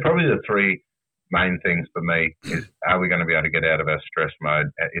they're probably the three main things for me is, are we going to be able to get out of our stress mode?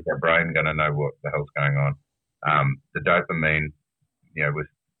 Is our brain going to know what the hell's going on? The dopamine, with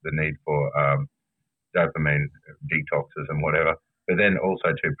the need for dopamine detoxes and whatever, but then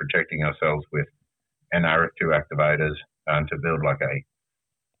also to protecting ourselves with NRF2 activators to build like a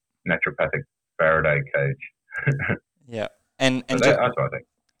naturopathic Faraday cage. Yeah. And so that's what I think.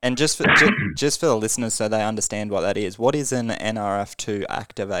 And just for the listeners so they understand what that is, what is an NRF2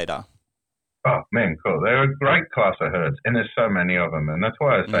 activator? Oh, man, cool. They're a great class of herbs, and there's so many of them. And that's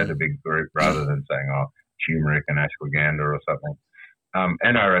why I say the big group rather than saying, turmeric and ashwagandha or something.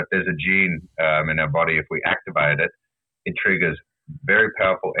 NRF, there's a gene in our body. If we activate it, it triggers very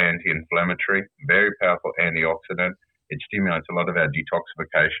powerful anti-inflammatory, very powerful antioxidant. It stimulates a lot of our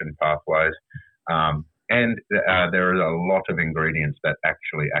detoxification pathways. And there are a lot of ingredients that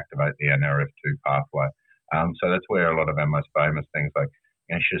actually activate the NRF2 pathway. So that's where a lot of our most famous things like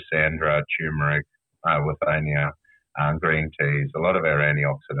Schisandra, turmeric, withania, green teas, a lot of our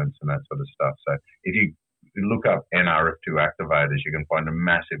antioxidants and that sort of stuff. So if you look up NRF2 activators, you can find a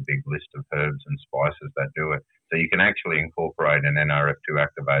massive big list of herbs and spices that do it. So you can actually incorporate an NRF2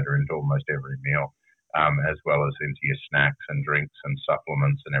 activator into almost every meal, as well as into your snacks and drinks and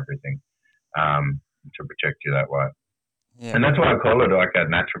supplements and everything. To protect you that way. Yeah. And that's why I call it like a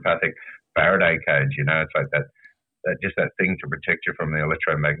naturopathic Faraday cage, it's like that thing to protect you from the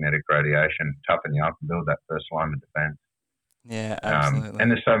electromagnetic radiation, toughen you up and build that first line of defense. Yeah, absolutely.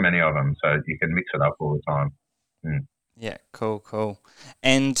 And there's so many of them, so you can mix it up all the time. Yeah, cool.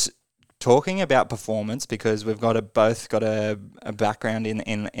 And talking about performance, because we've both got a background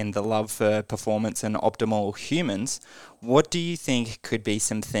in the love for performance and optimal humans, what do you think could be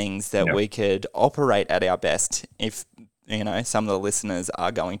some things that we could operate at our best if, some of the listeners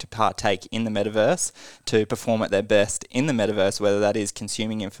are going to partake in the metaverse to perform at their best in the metaverse, whether that is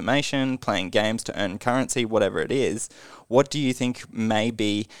consuming information, playing games to earn currency, whatever it is? What do you think may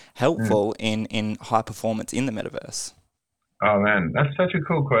be helpful in high performance in the metaverse? Oh, man, that's such a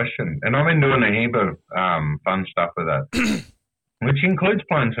cool question. And I've been doing a heap of fun stuff with that, which includes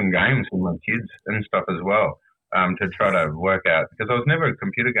playing some games with my kids and stuff as well, to try to work out, because I was never a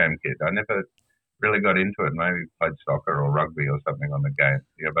computer game kid. I never really got into it. Maybe played soccer or rugby or something on the game,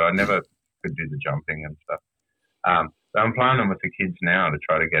 but I never could do the jumping and stuff. So I'm playing them with the kids now to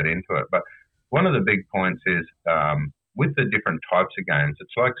try to get into it. But one of the big points is with the different types of games,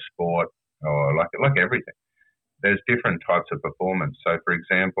 it's like sport or like everything. There's different types of performance. So, for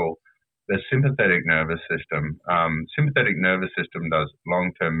example, the sympathetic nervous system. Sympathetic nervous system does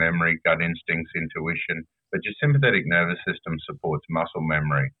long-term memory, gut instincts, intuition, but your sympathetic nervous system supports muscle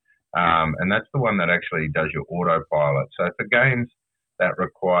memory. And that's the one that actually does your autopilot. So for games that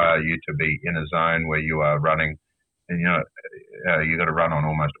require you to be in a zone where you are running, and you got to run on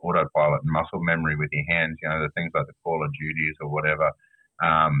almost autopilot and muscle memory with your hands, the things like the Call of Duties or whatever,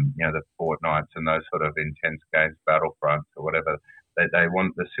 the Fortnites and those sort of intense games, Battlefronts or whatever, they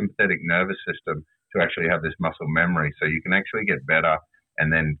want the sympathetic nervous system to actually have this muscle memory so you can actually get better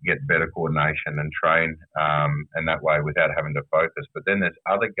and then get better coordination and train and that way without having to focus. But then there's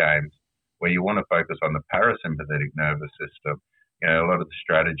other games where you want to focus on the parasympathetic nervous system. You know, a lot of the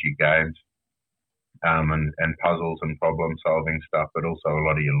strategy games and puzzles and problem solving stuff, but also a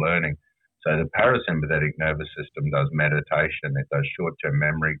lot of your learning. So the parasympathetic nervous system does meditation. It does short-term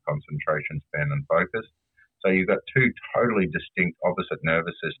memory, concentration span, and focus. So you've got two totally distinct opposite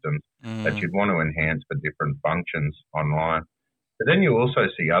nervous systems that you'd want to enhance for different functions online. But then you also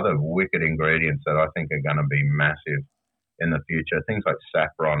see other wicked ingredients that I think are going to be massive in the future. Things like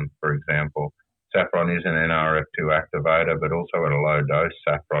saffron, for example. Saffron is an NRF2 activator, but also at a low dose,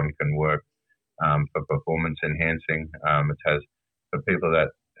 saffron can work for performance enhancing. It has, for people that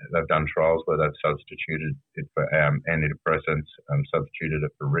they've done trials where they've substituted it for antidepressants, substituted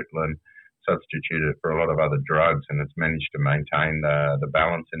it for Ritalin, substituted it for a lot of other drugs, and it's managed to maintain the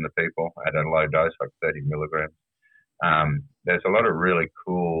balance in the people at a low dose, like 30 milligrams. There's a lot of really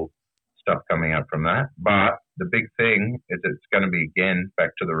cool stuff coming up from that. But the big thing is it's going to be, again, back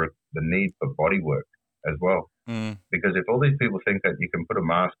to the need for body work as well. Because if all these people think that you can put a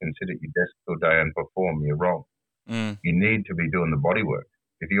mask and sit at your desk all day and perform, you're wrong. You need to be doing the body work.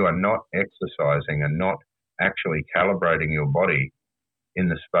 If you are not exercising and not actually calibrating your body in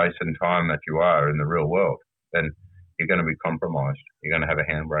the space and time that you are in the real world, then you're going to be compromised. You're going to have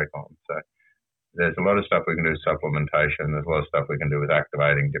a handbrake on. So there's a lot of stuff we can do with supplementation. There's a lot of stuff we can do with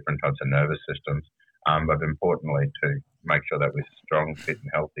activating different types of nervous systems. But importantly, to make sure that we're strong, fit,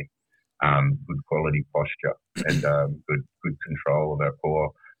 and healthy. Good quality posture and good control of our core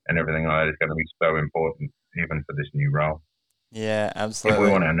and everything like that is going to be so important even for this new role. Yeah, absolutely. If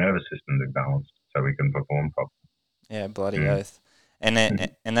we want our nervous system to be balanced so we can perform properly. Yeah, bloody oath. And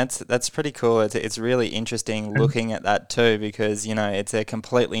that's pretty cool. It's really interesting looking at that too, because, you know, it's a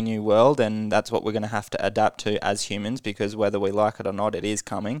completely new world, and that's what we're going to have to adapt to as humans, because whether we like it or not, it is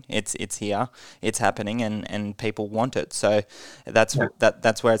coming. It's here. It's happening, and people want it. So that's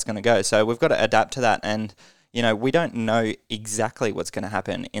where it's going to go. So we've got to adapt to that. And, you know, we don't know exactly what's going to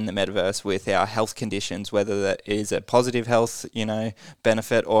happen in the metaverse with our health conditions, whether that is a positive health, you know,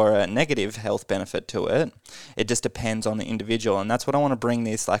 benefit or a negative health benefit to it. It just depends on the individual. And that's what I want to bring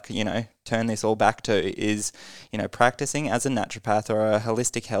this, like, you know, turn this all back to is, you know, practicing as a naturopath or a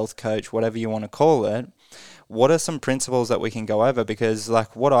holistic health coach, whatever you want to call it. What are some principles that we can go over? Because,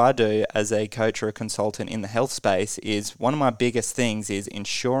 like, what I do as a coach or a consultant in the health space is one of my biggest things is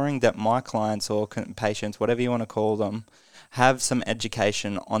ensuring that my clients or patients, whatever you want to call them, have some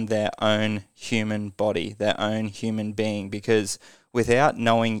education on their own human body, their own human being, because without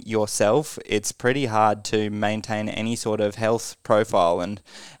knowing yourself, it's pretty hard to maintain any sort of health profile.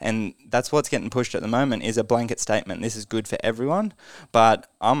 And that's what's getting pushed at the moment is a blanket statement. This is good for everyone, but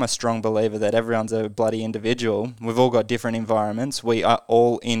I'm a strong believer that everyone's a bloody individual. We've all got different environments. We are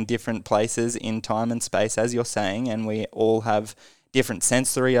all in different places in time and space, as you're saying, and we all have different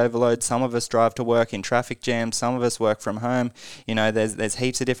sensory overload. Some of us drive to work in traffic jams. Some of us work from home. You know, there's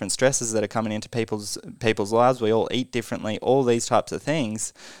heaps of different stresses that are coming into people's lives. We all eat differently, all these types of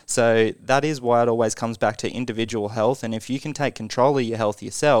things. So that is why it always comes back to individual health. And if you can take control of your health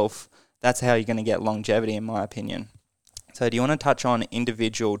yourself, that's how you're going to get longevity, in my opinion. So do you want to touch on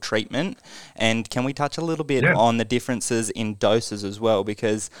individual treatment, and can we touch a little bit on the differences in doses as well?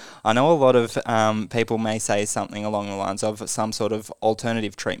 Because I know a lot of people may say something along the lines of some sort of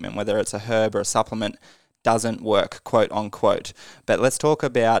alternative treatment, whether it's a herb or a supplement, doesn't work, quote unquote. But let's talk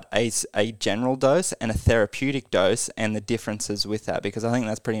about a general dose and a therapeutic dose and the differences with that, because I think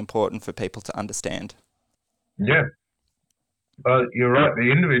that's pretty important for people to understand. Yeah. Well, you're right.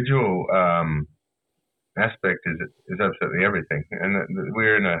 The individual aspect is absolutely everything, and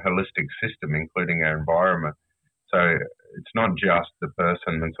we're in a holistic system, including our environment. So it's not just the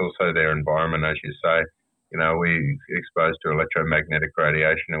person; it's also their environment, as you say. You know, we're exposed to electromagnetic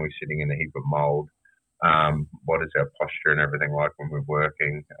radiation, and we're sitting in a heap of mold. What is our posture and everything like when we're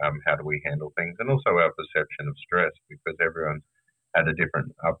working? How do we handle things, and also our perception of stress, because everyone's had a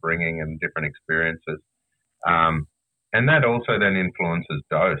different upbringing and different experiences, and that also then influences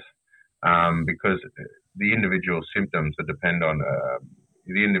dose, because the individual symptoms that depend on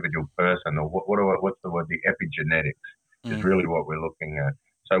the individual person, or what's the word? The epigenetics is really what we're looking at.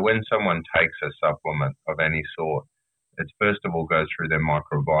 So when someone takes a supplement of any sort, it first of all goes through their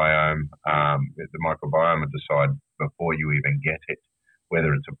microbiome. The microbiome will decide before you even get it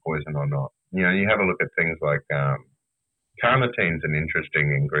whether it's a poison or not. You know, you have a look at things like carnitine is an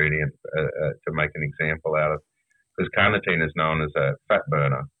interesting ingredient to make an example out of. Because carnitine is known as a fat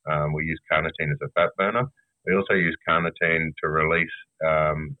burner. We use carnitine as a fat burner. We also use carnitine to release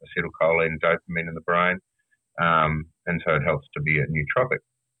acetylcholine, dopamine in the brain, and so it helps to be a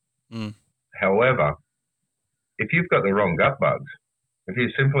nootropic. However, if you've got the wrong gut bugs, if you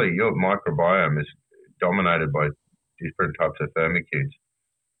simply, your microbiome is dominated by different types of firmicutes,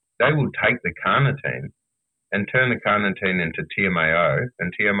 they will take the carnitine and turn the carnitine into TMAO,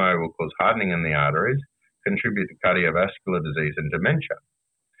 and TMAO will cause hardening in the arteries, contribute to cardiovascular disease and dementia.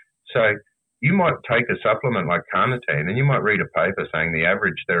 So you might take a supplement like carnitine, and you might read a paper saying the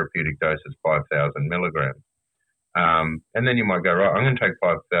average therapeutic dose is 5,000 milligrams. And then you might go, right, I'm going to take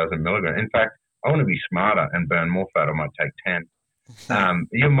 5,000 milligrams. In fact, I want to be smarter and burn more fat. I might take 10.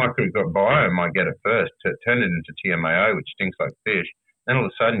 Your microbiome might get it first, to turn it into TMAO, which stinks like fish. Then all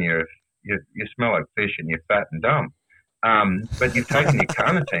of a sudden you smell like fish and you're fat and dumb. But you've taken your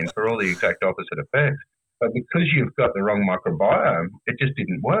carnitine for all the exact opposite effects. But because you've got the wrong microbiome, it just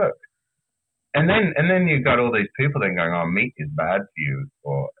didn't work. And then you've got all these people then going, oh, meat is bad for you,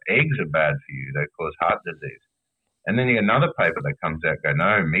 or eggs are bad for you. They cause heart disease. And then you get another paper that comes out go,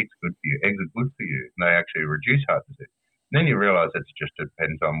 no, meat's good for you, eggs are good for you, and they actually reduce heart disease. And then you realise it just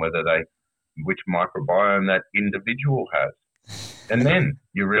depends on which microbiome that individual has. And then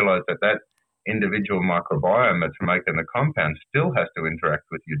you realise that individual microbiome that's making the compound still has to interact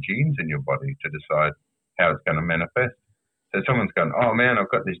with your genes in your body to decide how it's going to manifest. So someone's going, oh man,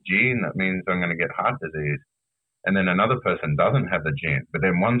 I've got this gene, that means I'm going to get heart disease. And then another person doesn't have the gene, but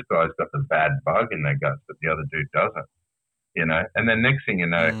then one guy's got the bad bug in their guts, but the other dude doesn't, And then next thing you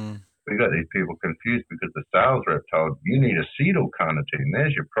know, we got these people confused because the sales rep told, you need acetylcarnitine,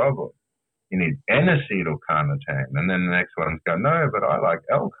 there's your problem. You need N-acetylcarnitine. And then the next one's go, no, but I like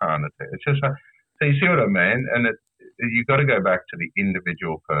L-carnitine. It's just like, so you see what I mean? And you've got to go back to the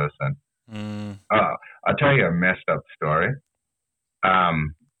individual person. I'll tell you a messed up story.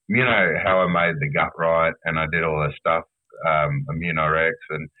 You know how I made the gut right and I did all this stuff, Immunorex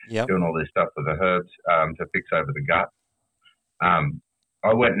and doing all this stuff with the herbs to fix over the gut.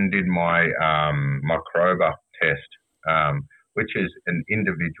 I went and did my microba test, which is an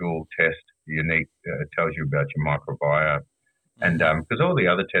individual test, unique, tells you about your microbiome. And because all the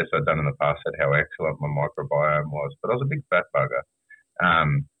other tests I'd done in the past said how excellent my microbiome was, but I was a big fat bugger.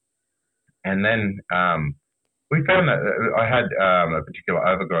 And then we found that I had a particular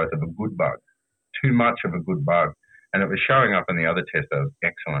overgrowth of a good bug, too much of a good bug. And it was showing up in the other test that was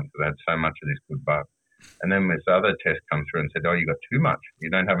excellent because I had so much of this good bug. And then this other test comes through and said, oh, you got too much. You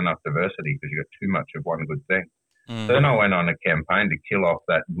don't have enough diversity because you got too much of one good thing. So then I went on a campaign to kill off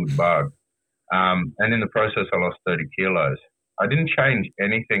that good bug. And in the process, I lost 30 kilos. I didn't change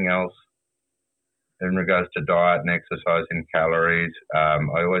anything else in regards to diet and exercise in calories.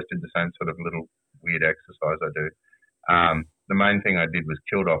 I always did the same sort of little weird exercise I do. The main thing I did was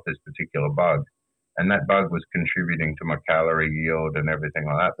killed off this particular bug. And that bug was contributing to my calorie yield and everything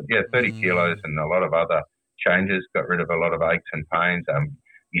like that. But yeah, 30 kilos and a lot of other changes, got rid of a lot of aches and pains.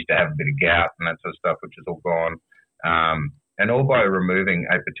 Used to have a bit of gout and that sort of stuff, which is all gone. And all by removing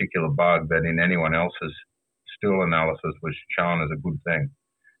a particular bug that in anyone else's stool analysis was shown as a good thing.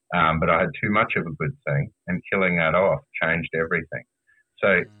 But I had too much of a good thing, and killing that off changed everything.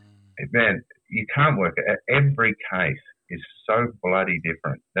 So, man, you can't work it. Every case is so bloody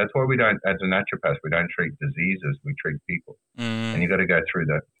different. That's why we don't, as a naturopath, we don't treat diseases, we treat people. And you've got to go through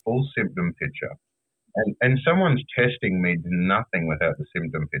the full symptom picture. And someone's testing means nothing without the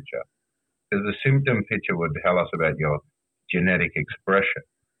symptom picture. Because the symptom picture would tell us about your genetic expression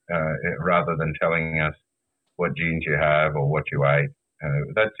rather than telling us what genes you have or what you ate.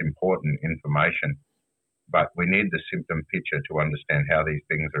 That's important information. But we need the symptom picture to understand how these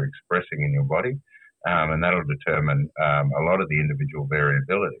things are expressing in your body. And that'll determine a lot of the individual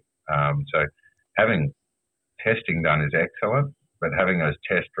variability. So having testing done is excellent, but having those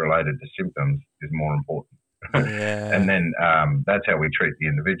tests related to symptoms is more important. And then that's how we treat the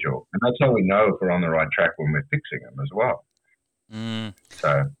individual. And that's how we know if we're on the right track when we're fixing them as well.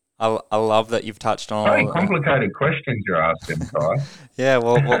 So I love that you've touched on very complicated questions you're asking, Kai. Yeah,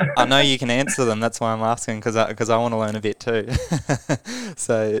 well, I know you can answer them. That's why I'm asking, because I want to learn a bit too.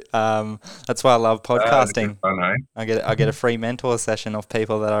 So that's why I love podcasting. Fun, eh? I get a free mentor session of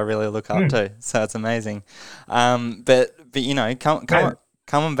people that I really look up to. So it's amazing. But you know,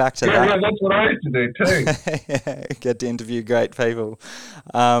 coming back to that. Yeah, that's what I used to do too. Get to interview great people.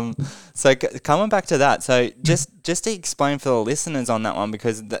 So coming back to that, so just to explain for the listeners on that one,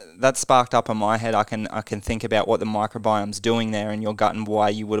 because that sparked up in my head. I can think about what the microbiome's doing there in your gut and why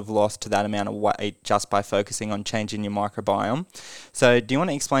you would have lost that amount of weight just by focusing on changing your microbiome. So do you want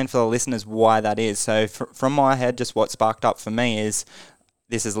to explain for the listeners why that is? So from my head, just what sparked up for me is,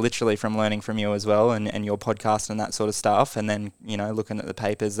 this is literally from learning from you as well, and your podcast and that sort of stuff, and then, you know, looking at the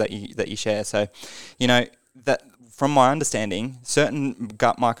papers that you share. So, you know, that from my understanding, certain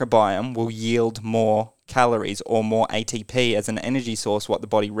gut microbiome will yield more calories or more ATP as an energy source, what the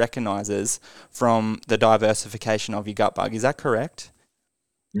body recognizes from the diversification of your gut bug. Is that correct?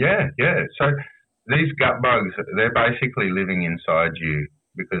 Yeah. So these gut bugs, they're basically living inside you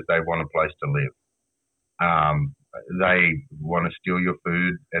because they want a place to live. They want to steal your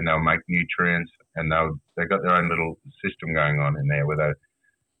food, and they'll make nutrients, and they've got their own little system going on in there where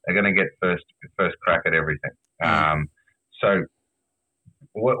they're going to get first crack at everything. So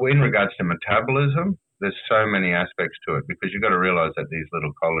in regards to metabolism, there's so many aspects to it, because you've got to realize that these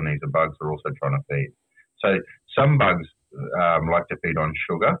little colonies of bugs are also trying to feed. So some bugs like to feed on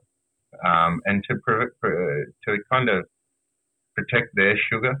sugar, and to kind of protect their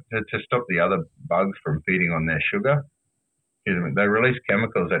sugar, to stop the other bugs from feeding on their sugar, they release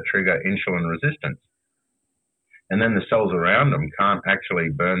chemicals that trigger insulin resistance. And then the cells around them can't actually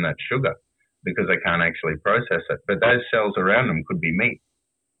burn that sugar because they can't actually process it. But those cells around them could be meat.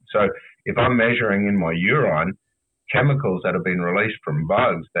 So if I'm measuring in my urine chemicals that have been released from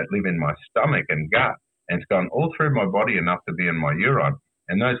bugs that live in my stomach and gut, and it's gone all through my body enough to be in my urine,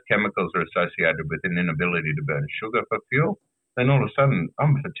 and those chemicals are associated with an inability to burn sugar for fuel, then all of a sudden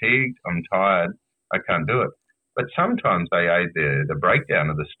I'm fatigued, I'm tired, I can't do it. But sometimes they aid the breakdown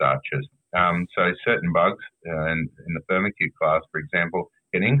of the starches. So certain bugs in the firmicute class, for example,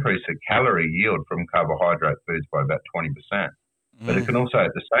 can increase the calorie yield from carbohydrate foods by about 20%. But it can also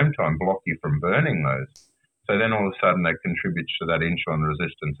at the same time block you from burning those. So then all of a sudden that contributes to that insulin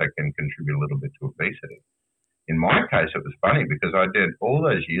resistance that can contribute a little bit to obesity. In my case, it was funny because I did all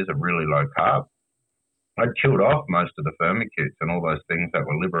those years of really low carb. I'd killed off most of the firmicutes and all those things that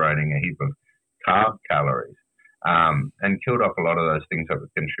were liberating a heap of carb calories, and killed off a lot of those things that were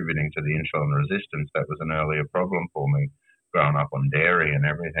contributing to the insulin resistance that was an earlier problem for me growing up on dairy and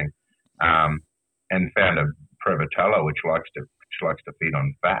everything, and found a Prevotella which likes to feed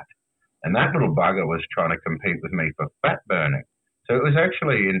on fat. And that little bugger was trying to compete with me for fat burning. So it was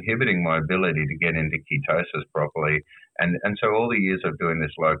actually inhibiting my ability to get into ketosis properly. And so all the years of doing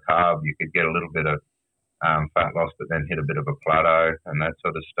this low carb, you could get a little bit of fat loss, but then hit a bit of a plateau and that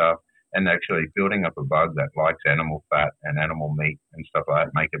sort of stuff. And actually building up a bug that likes animal fat and animal meat and stuff like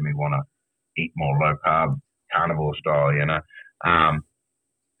that, making me want to eat more low carb, carnivore style, you know.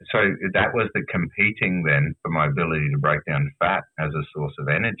 So that was the competing then for my ability to break down fat as a source of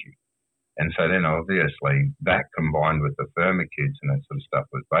energy. And so then obviously that combined with the firmicutes and that sort of stuff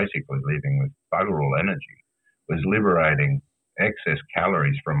was basically leaving with bugger all energy, was liberating excess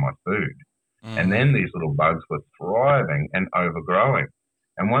calories from my food. And then these little bugs were thriving and overgrowing.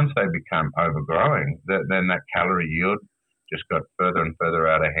 And once they become overgrowing, then that calorie yield just got further and further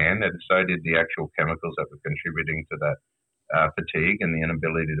out of hand, and so did the actual chemicals that were contributing to that fatigue and the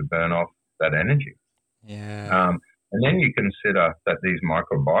inability to burn off that energy. Yeah. And then you consider that these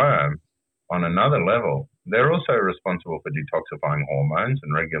microbiomes, on another level, they're also responsible for detoxifying hormones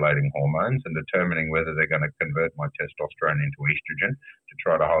and regulating hormones and determining whether they're going to convert my testosterone into estrogen to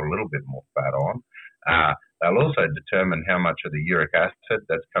try to hold a little bit more fat on. They'll also determine how much of the uric acid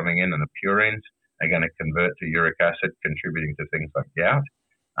that's coming in and the purines are going to convert to uric acid, contributing to things like gout.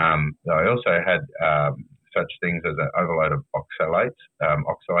 I also had such things as an overload of oxalates.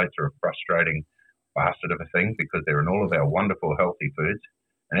 Oxalates are a frustrating bastard of a thing because they're in all of our wonderful healthy foods.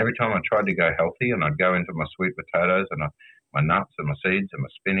 And every time I tried to go healthy and I'd go into my sweet potatoes and my nuts and my seeds and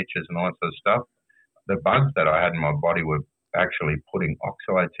my spinaches and all that sort of stuff, the bugs that I had in my body were actually putting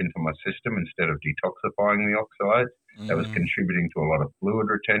oxalates into my system instead of detoxifying the oxalates. That was contributing to a lot of fluid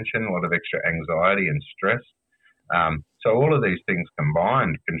retention, a lot of extra anxiety and stress. So all of these things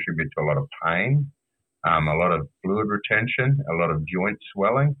combined contribute to a lot of pain, a lot of fluid retention, a lot of joint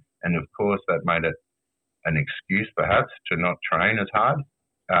swelling, and of course that made it an excuse perhaps to not train as hard.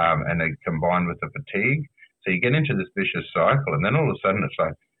 And they combined with the fatigue. So you get into this vicious cycle, and then all of a sudden it's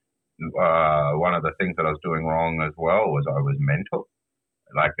like one of the things that I was doing wrong as well was I was mental.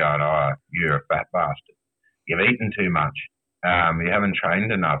 Like going, oh, you're a fat bastard. You've eaten too much. You haven't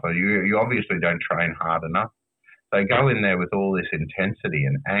trained enough. Or you obviously don't train hard enough. So go in there with all this intensity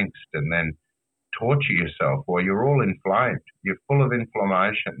and angst and then torture yourself while you're all inflamed. You're full of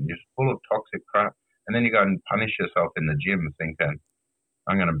inflammation. You're full of toxic crap. And then you go and punish yourself in the gym thinking,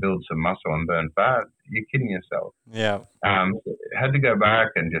 I'm going to build some muscle and burn fat. You're kidding yourself. Yeah. Had to go back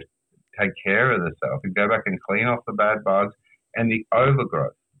and just take care of the self and go back and clean off the bad bugs and the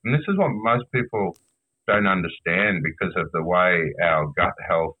overgrowth. And this is what most people don't understand because of the way our gut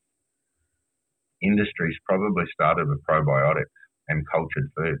health industries probably started with probiotics and cultured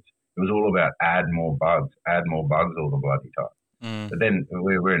foods. It was all about add more bugs all the bloody time. But then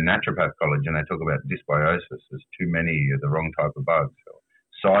we're in naturopath college and they talk about dysbiosis. There's too many of the wrong type of bugs. Or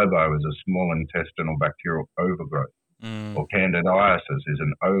SIBO is a small intestinal bacterial overgrowth, or candidiasis is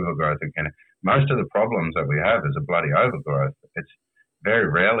an overgrowth of cancer. Most of the problems that we have is a bloody overgrowth. It's very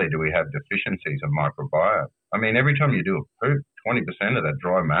rarely do we have deficiencies of microbiome. I mean, every time you do a poop, 20% of that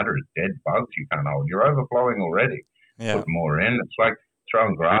dry matter is dead bugs you can't hold. You're overflowing already. Yeah. Put more in. It's like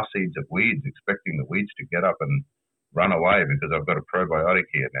throwing grass seeds at weeds, expecting the weeds to get up and run away because I've got a probiotic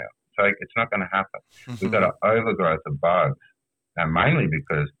here now. So it's not going to happen. We've got an overgrowth of bugs, and mainly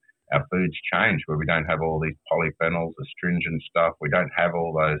because our food's changed, where we don't have all these polyphenols, astringent stuff. We don't have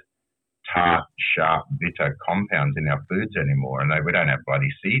all those tart, sharp, bitter compounds in our foods anymore, and we don't have bloody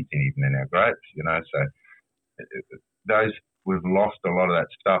seeds even in our grapes, So we've lost a lot of that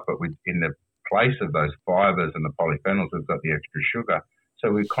stuff, but in the place of those fibers and the polyphenols, we've got the extra sugar.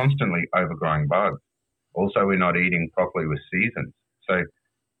 So we're constantly overgrowing bugs. Also, we're not eating properly with seasons. So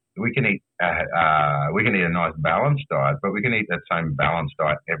we can eat a nice balanced diet, but we can eat that same balanced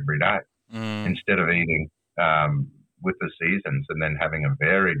diet every day instead of eating with the seasons and then having a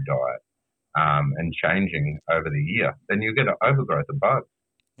varied diet and changing over the year. Then you get an overgrowth of bugs.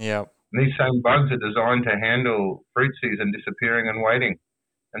 Yeah. These same bugs are designed to handle fruit season disappearing and waiting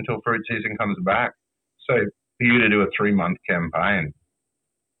until fruit season comes back. So for you to do a 3-month campaign,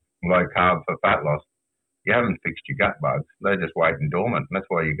 low carb for fat loss, you haven't fixed your gut bugs. They're just waiting dormant, and that's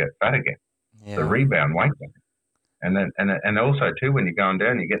why you get fat again. Yeah. The rebound weight gain. And also too, when you're going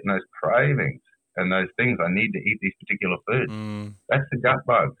down, you're getting those cravings and those things. I need to eat these particular foods. That's the gut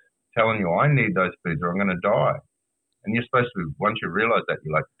bugs telling you I need those foods or I'm going to die. And you're supposed to, once you realise that,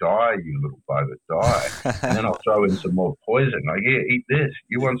 you're like, die, you little bugger, die. And then I'll throw in some more poison. Like, here, eat this.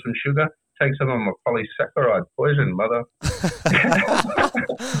 You want some sugar? Take some of my polysaccharide poison, mother.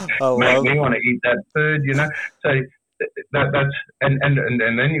 Make me want to eat that food, So that's and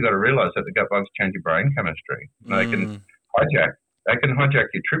then you got to realise that the gut bugs change your brain chemistry. They can hijack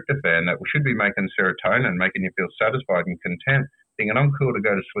your tryptophan that should be making serotonin, making you feel satisfied and content, thinking I'm cool to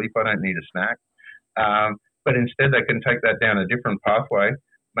go to sleep. I don't need a snack. But instead, they can take that down a different pathway,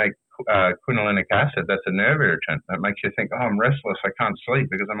 make quinolinic acid. That's a nerve irritant that makes you think, oh, I'm restless. I can't sleep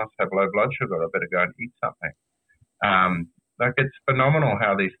because I must have low blood sugar. I better go and eat something. It's phenomenal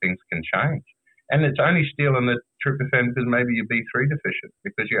how these things can change. And it's only stealing the tryptophan because maybe you're B3 deficient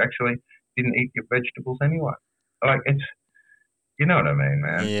because you actually didn't eat your vegetables anyway. It's, you know what I mean,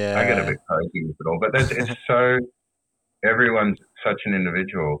 man? Yeah. I get a bit crazy with it all. But it's so, everyone's such an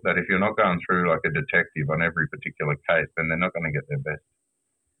individual that if you're not going through like a detective on every particular case, then they're not going to get their best.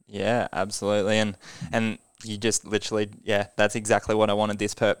 Yeah, absolutely. And you just literally, that's exactly what I wanted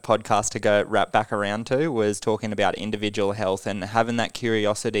this podcast to go wrap back around to, was talking about individual health and having that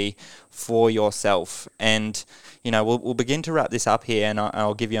curiosity for yourself. And, we'll begin to wrap this up here, and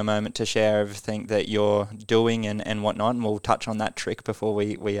I'll give you a moment to share everything that you're doing and whatnot, and we'll touch on that trick before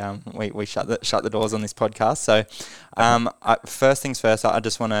we shut the doors on this podcast. So, first things first, I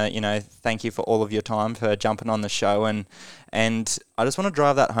just want to, thank you for all of your time, for jumping on the show, and I just want to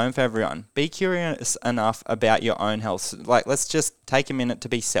drive that home for everyone. Be curious enough about your own health. Let's just take a minute to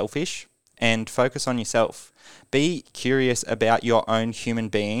be selfish and focus on yourself. Be curious about your own human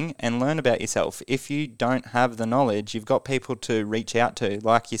being and learn about yourself. If you don't have the knowledge, you've got people to reach out to,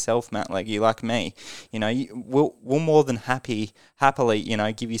 like yourself, Matt Legge, like me. We'll more than happily,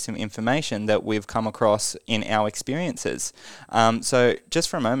 give you some information that we've come across in our experiences. So just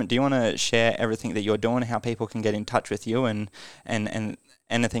for a moment, do you want to share everything that you're doing, how people can get in touch with you and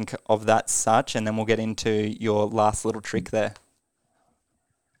anything of that such, and then we'll get into your last little trick there.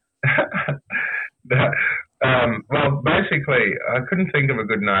 Well, basically, I couldn't think of a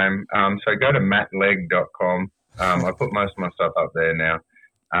good name, so go to mattlegge.com. I put most of my stuff up there now,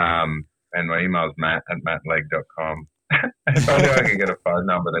 and my email is matt@mattlegge.com. If only I could get a phone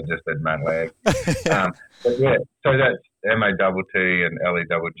number that just said Matt Legge. But yeah, so that's MATT and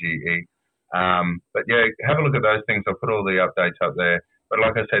LEGGE. But yeah, have a look at those things. I'll put all the updates up there. But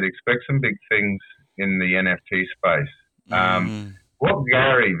like I said, expect some big things in the NFT space. What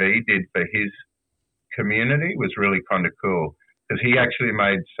Gary V did for his community was really kind of cool, because he actually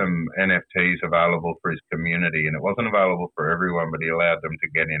made some NFTs available for his community, and it wasn't available for everyone, but he allowed them to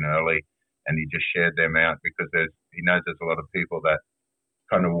get in early, and he just shared them out because he knows there's a lot of people that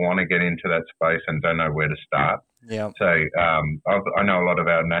kind of want to get into that space and don't know where to start. Yeah. So I know a lot of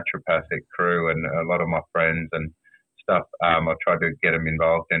our naturopathic crew and a lot of my friends and stuff. I've tried to get them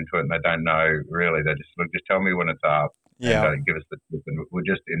involved into it, and they don't know really. They just tell me when it's up. Yeah. And give us the tip, and we'll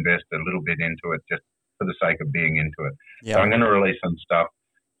just invest a little bit into it just for the sake of being into it. Yeah. So I'm going to release some stuff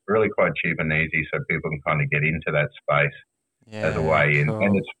really quite cheap and easy so people can kind of get into that space as a way in. Cool.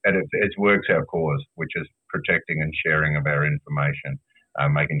 And it's Works Our Cause, which is protecting and sharing of our information.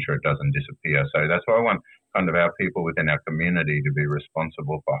 making sure it doesn't disappear. So that's why I want kind of our people within our community to be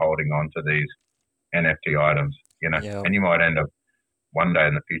responsible for holding on to these NFT items, Yep. and you might end up one day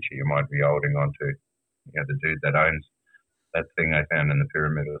in the future, you might be holding on to, the dude that owns that thing they found in the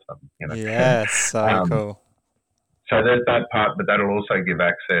pyramid or something, Yeah, so cool. So there's that part, but that'll also give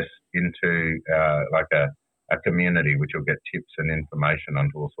access into like a community, which will get tips and information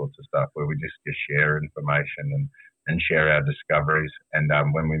onto all sorts of stuff where we just share information and share our discoveries. And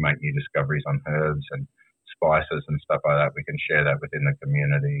when we make new discoveries on herbs and spices and stuff like that, we can share that within the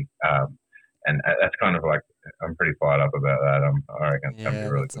community. And that's kind of like, I'm pretty fired up about that. I reckon it's going to be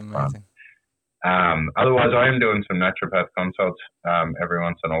really good fun. Otherwise, I am doing some naturopath consults every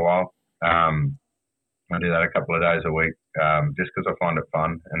once in a while. I do that a couple of days a week just because I find it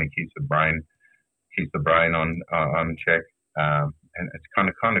fun and it keeps the brain on check. And it's kind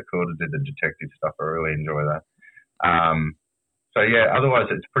of cool to do the detective stuff. I really enjoy that. So yeah, otherwise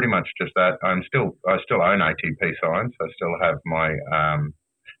it's pretty much just that. I still own ATP Science. I still have my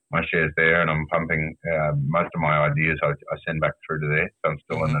shares there, and I'm pumping most of my ideas. I send back through to there. So I'm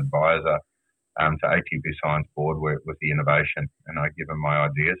still an advisor to ATP Science board with the innovation, and I give them my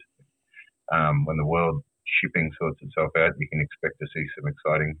ideas. When the world shipping sorts itself out, you can expect to see some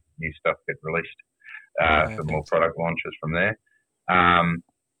exciting new stuff get released. Some more product launches from there.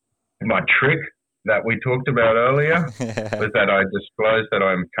 My trick that we talked about earlier was that I disclosed that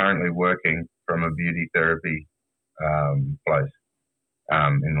I'm currently working from a beauty therapy place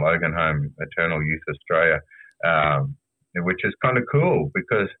in Loganholme, Eternal Youth Australia, which is kind of cool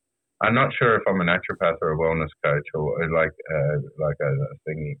because I'm not sure if I'm a naturopath or a wellness coach or like a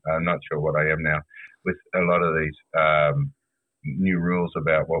thingy. I'm not sure what I am now with a lot of these new rules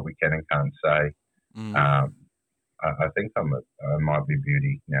about what we can and can't say. I think I might be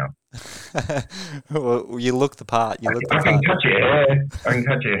beauty now. Well, you look the part. I can cut your hair. I can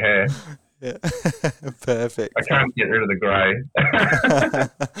cut your hair. Yeah. Perfect. I can't get rid of the grey.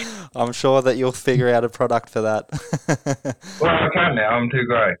 I'm sure that you'll figure out a product for that. Well, I can't now. I'm too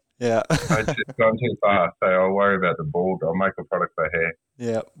grey. Yeah. It's just gone too far, so I'll worry about the bald. I'll make a product for hair.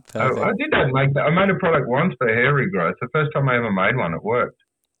 Yeah, perfect. I did make that. I made a product once for hair regrowth. The first time I ever made one, it worked.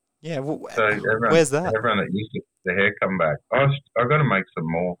 Yeah, well, so where's that? Everyone that used it, the hair come back. I've got to make some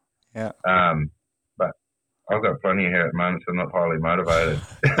more. Yeah. But I've got plenty of hair at the moment, so I'm not highly motivated.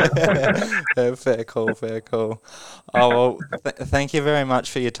 Fair call. Oh, well, thank you very much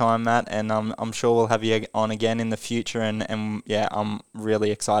for your time, Matt, and I'm sure we'll have you on again in the future, and yeah, I'm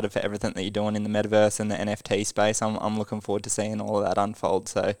really excited for everything that you're doing in the metaverse and the NFT space. I'm looking forward to seeing all of that unfold,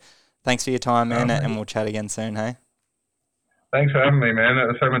 so thanks for your time, man, and we'll chat again soon, hey? Thanks for having me, man. It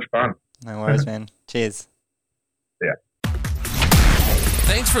was so much fun. No worries, man. Cheers. Yeah.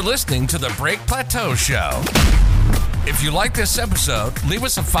 Thanks for listening to the Break Plateau Show. If you like this episode, leave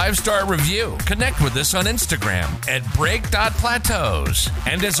us a 5-star review. Connect with us on Instagram at break.plateaus.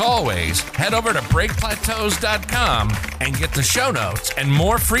 And as always, head over to breakplateaus.com and get the show notes and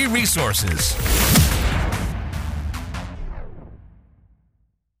more free resources.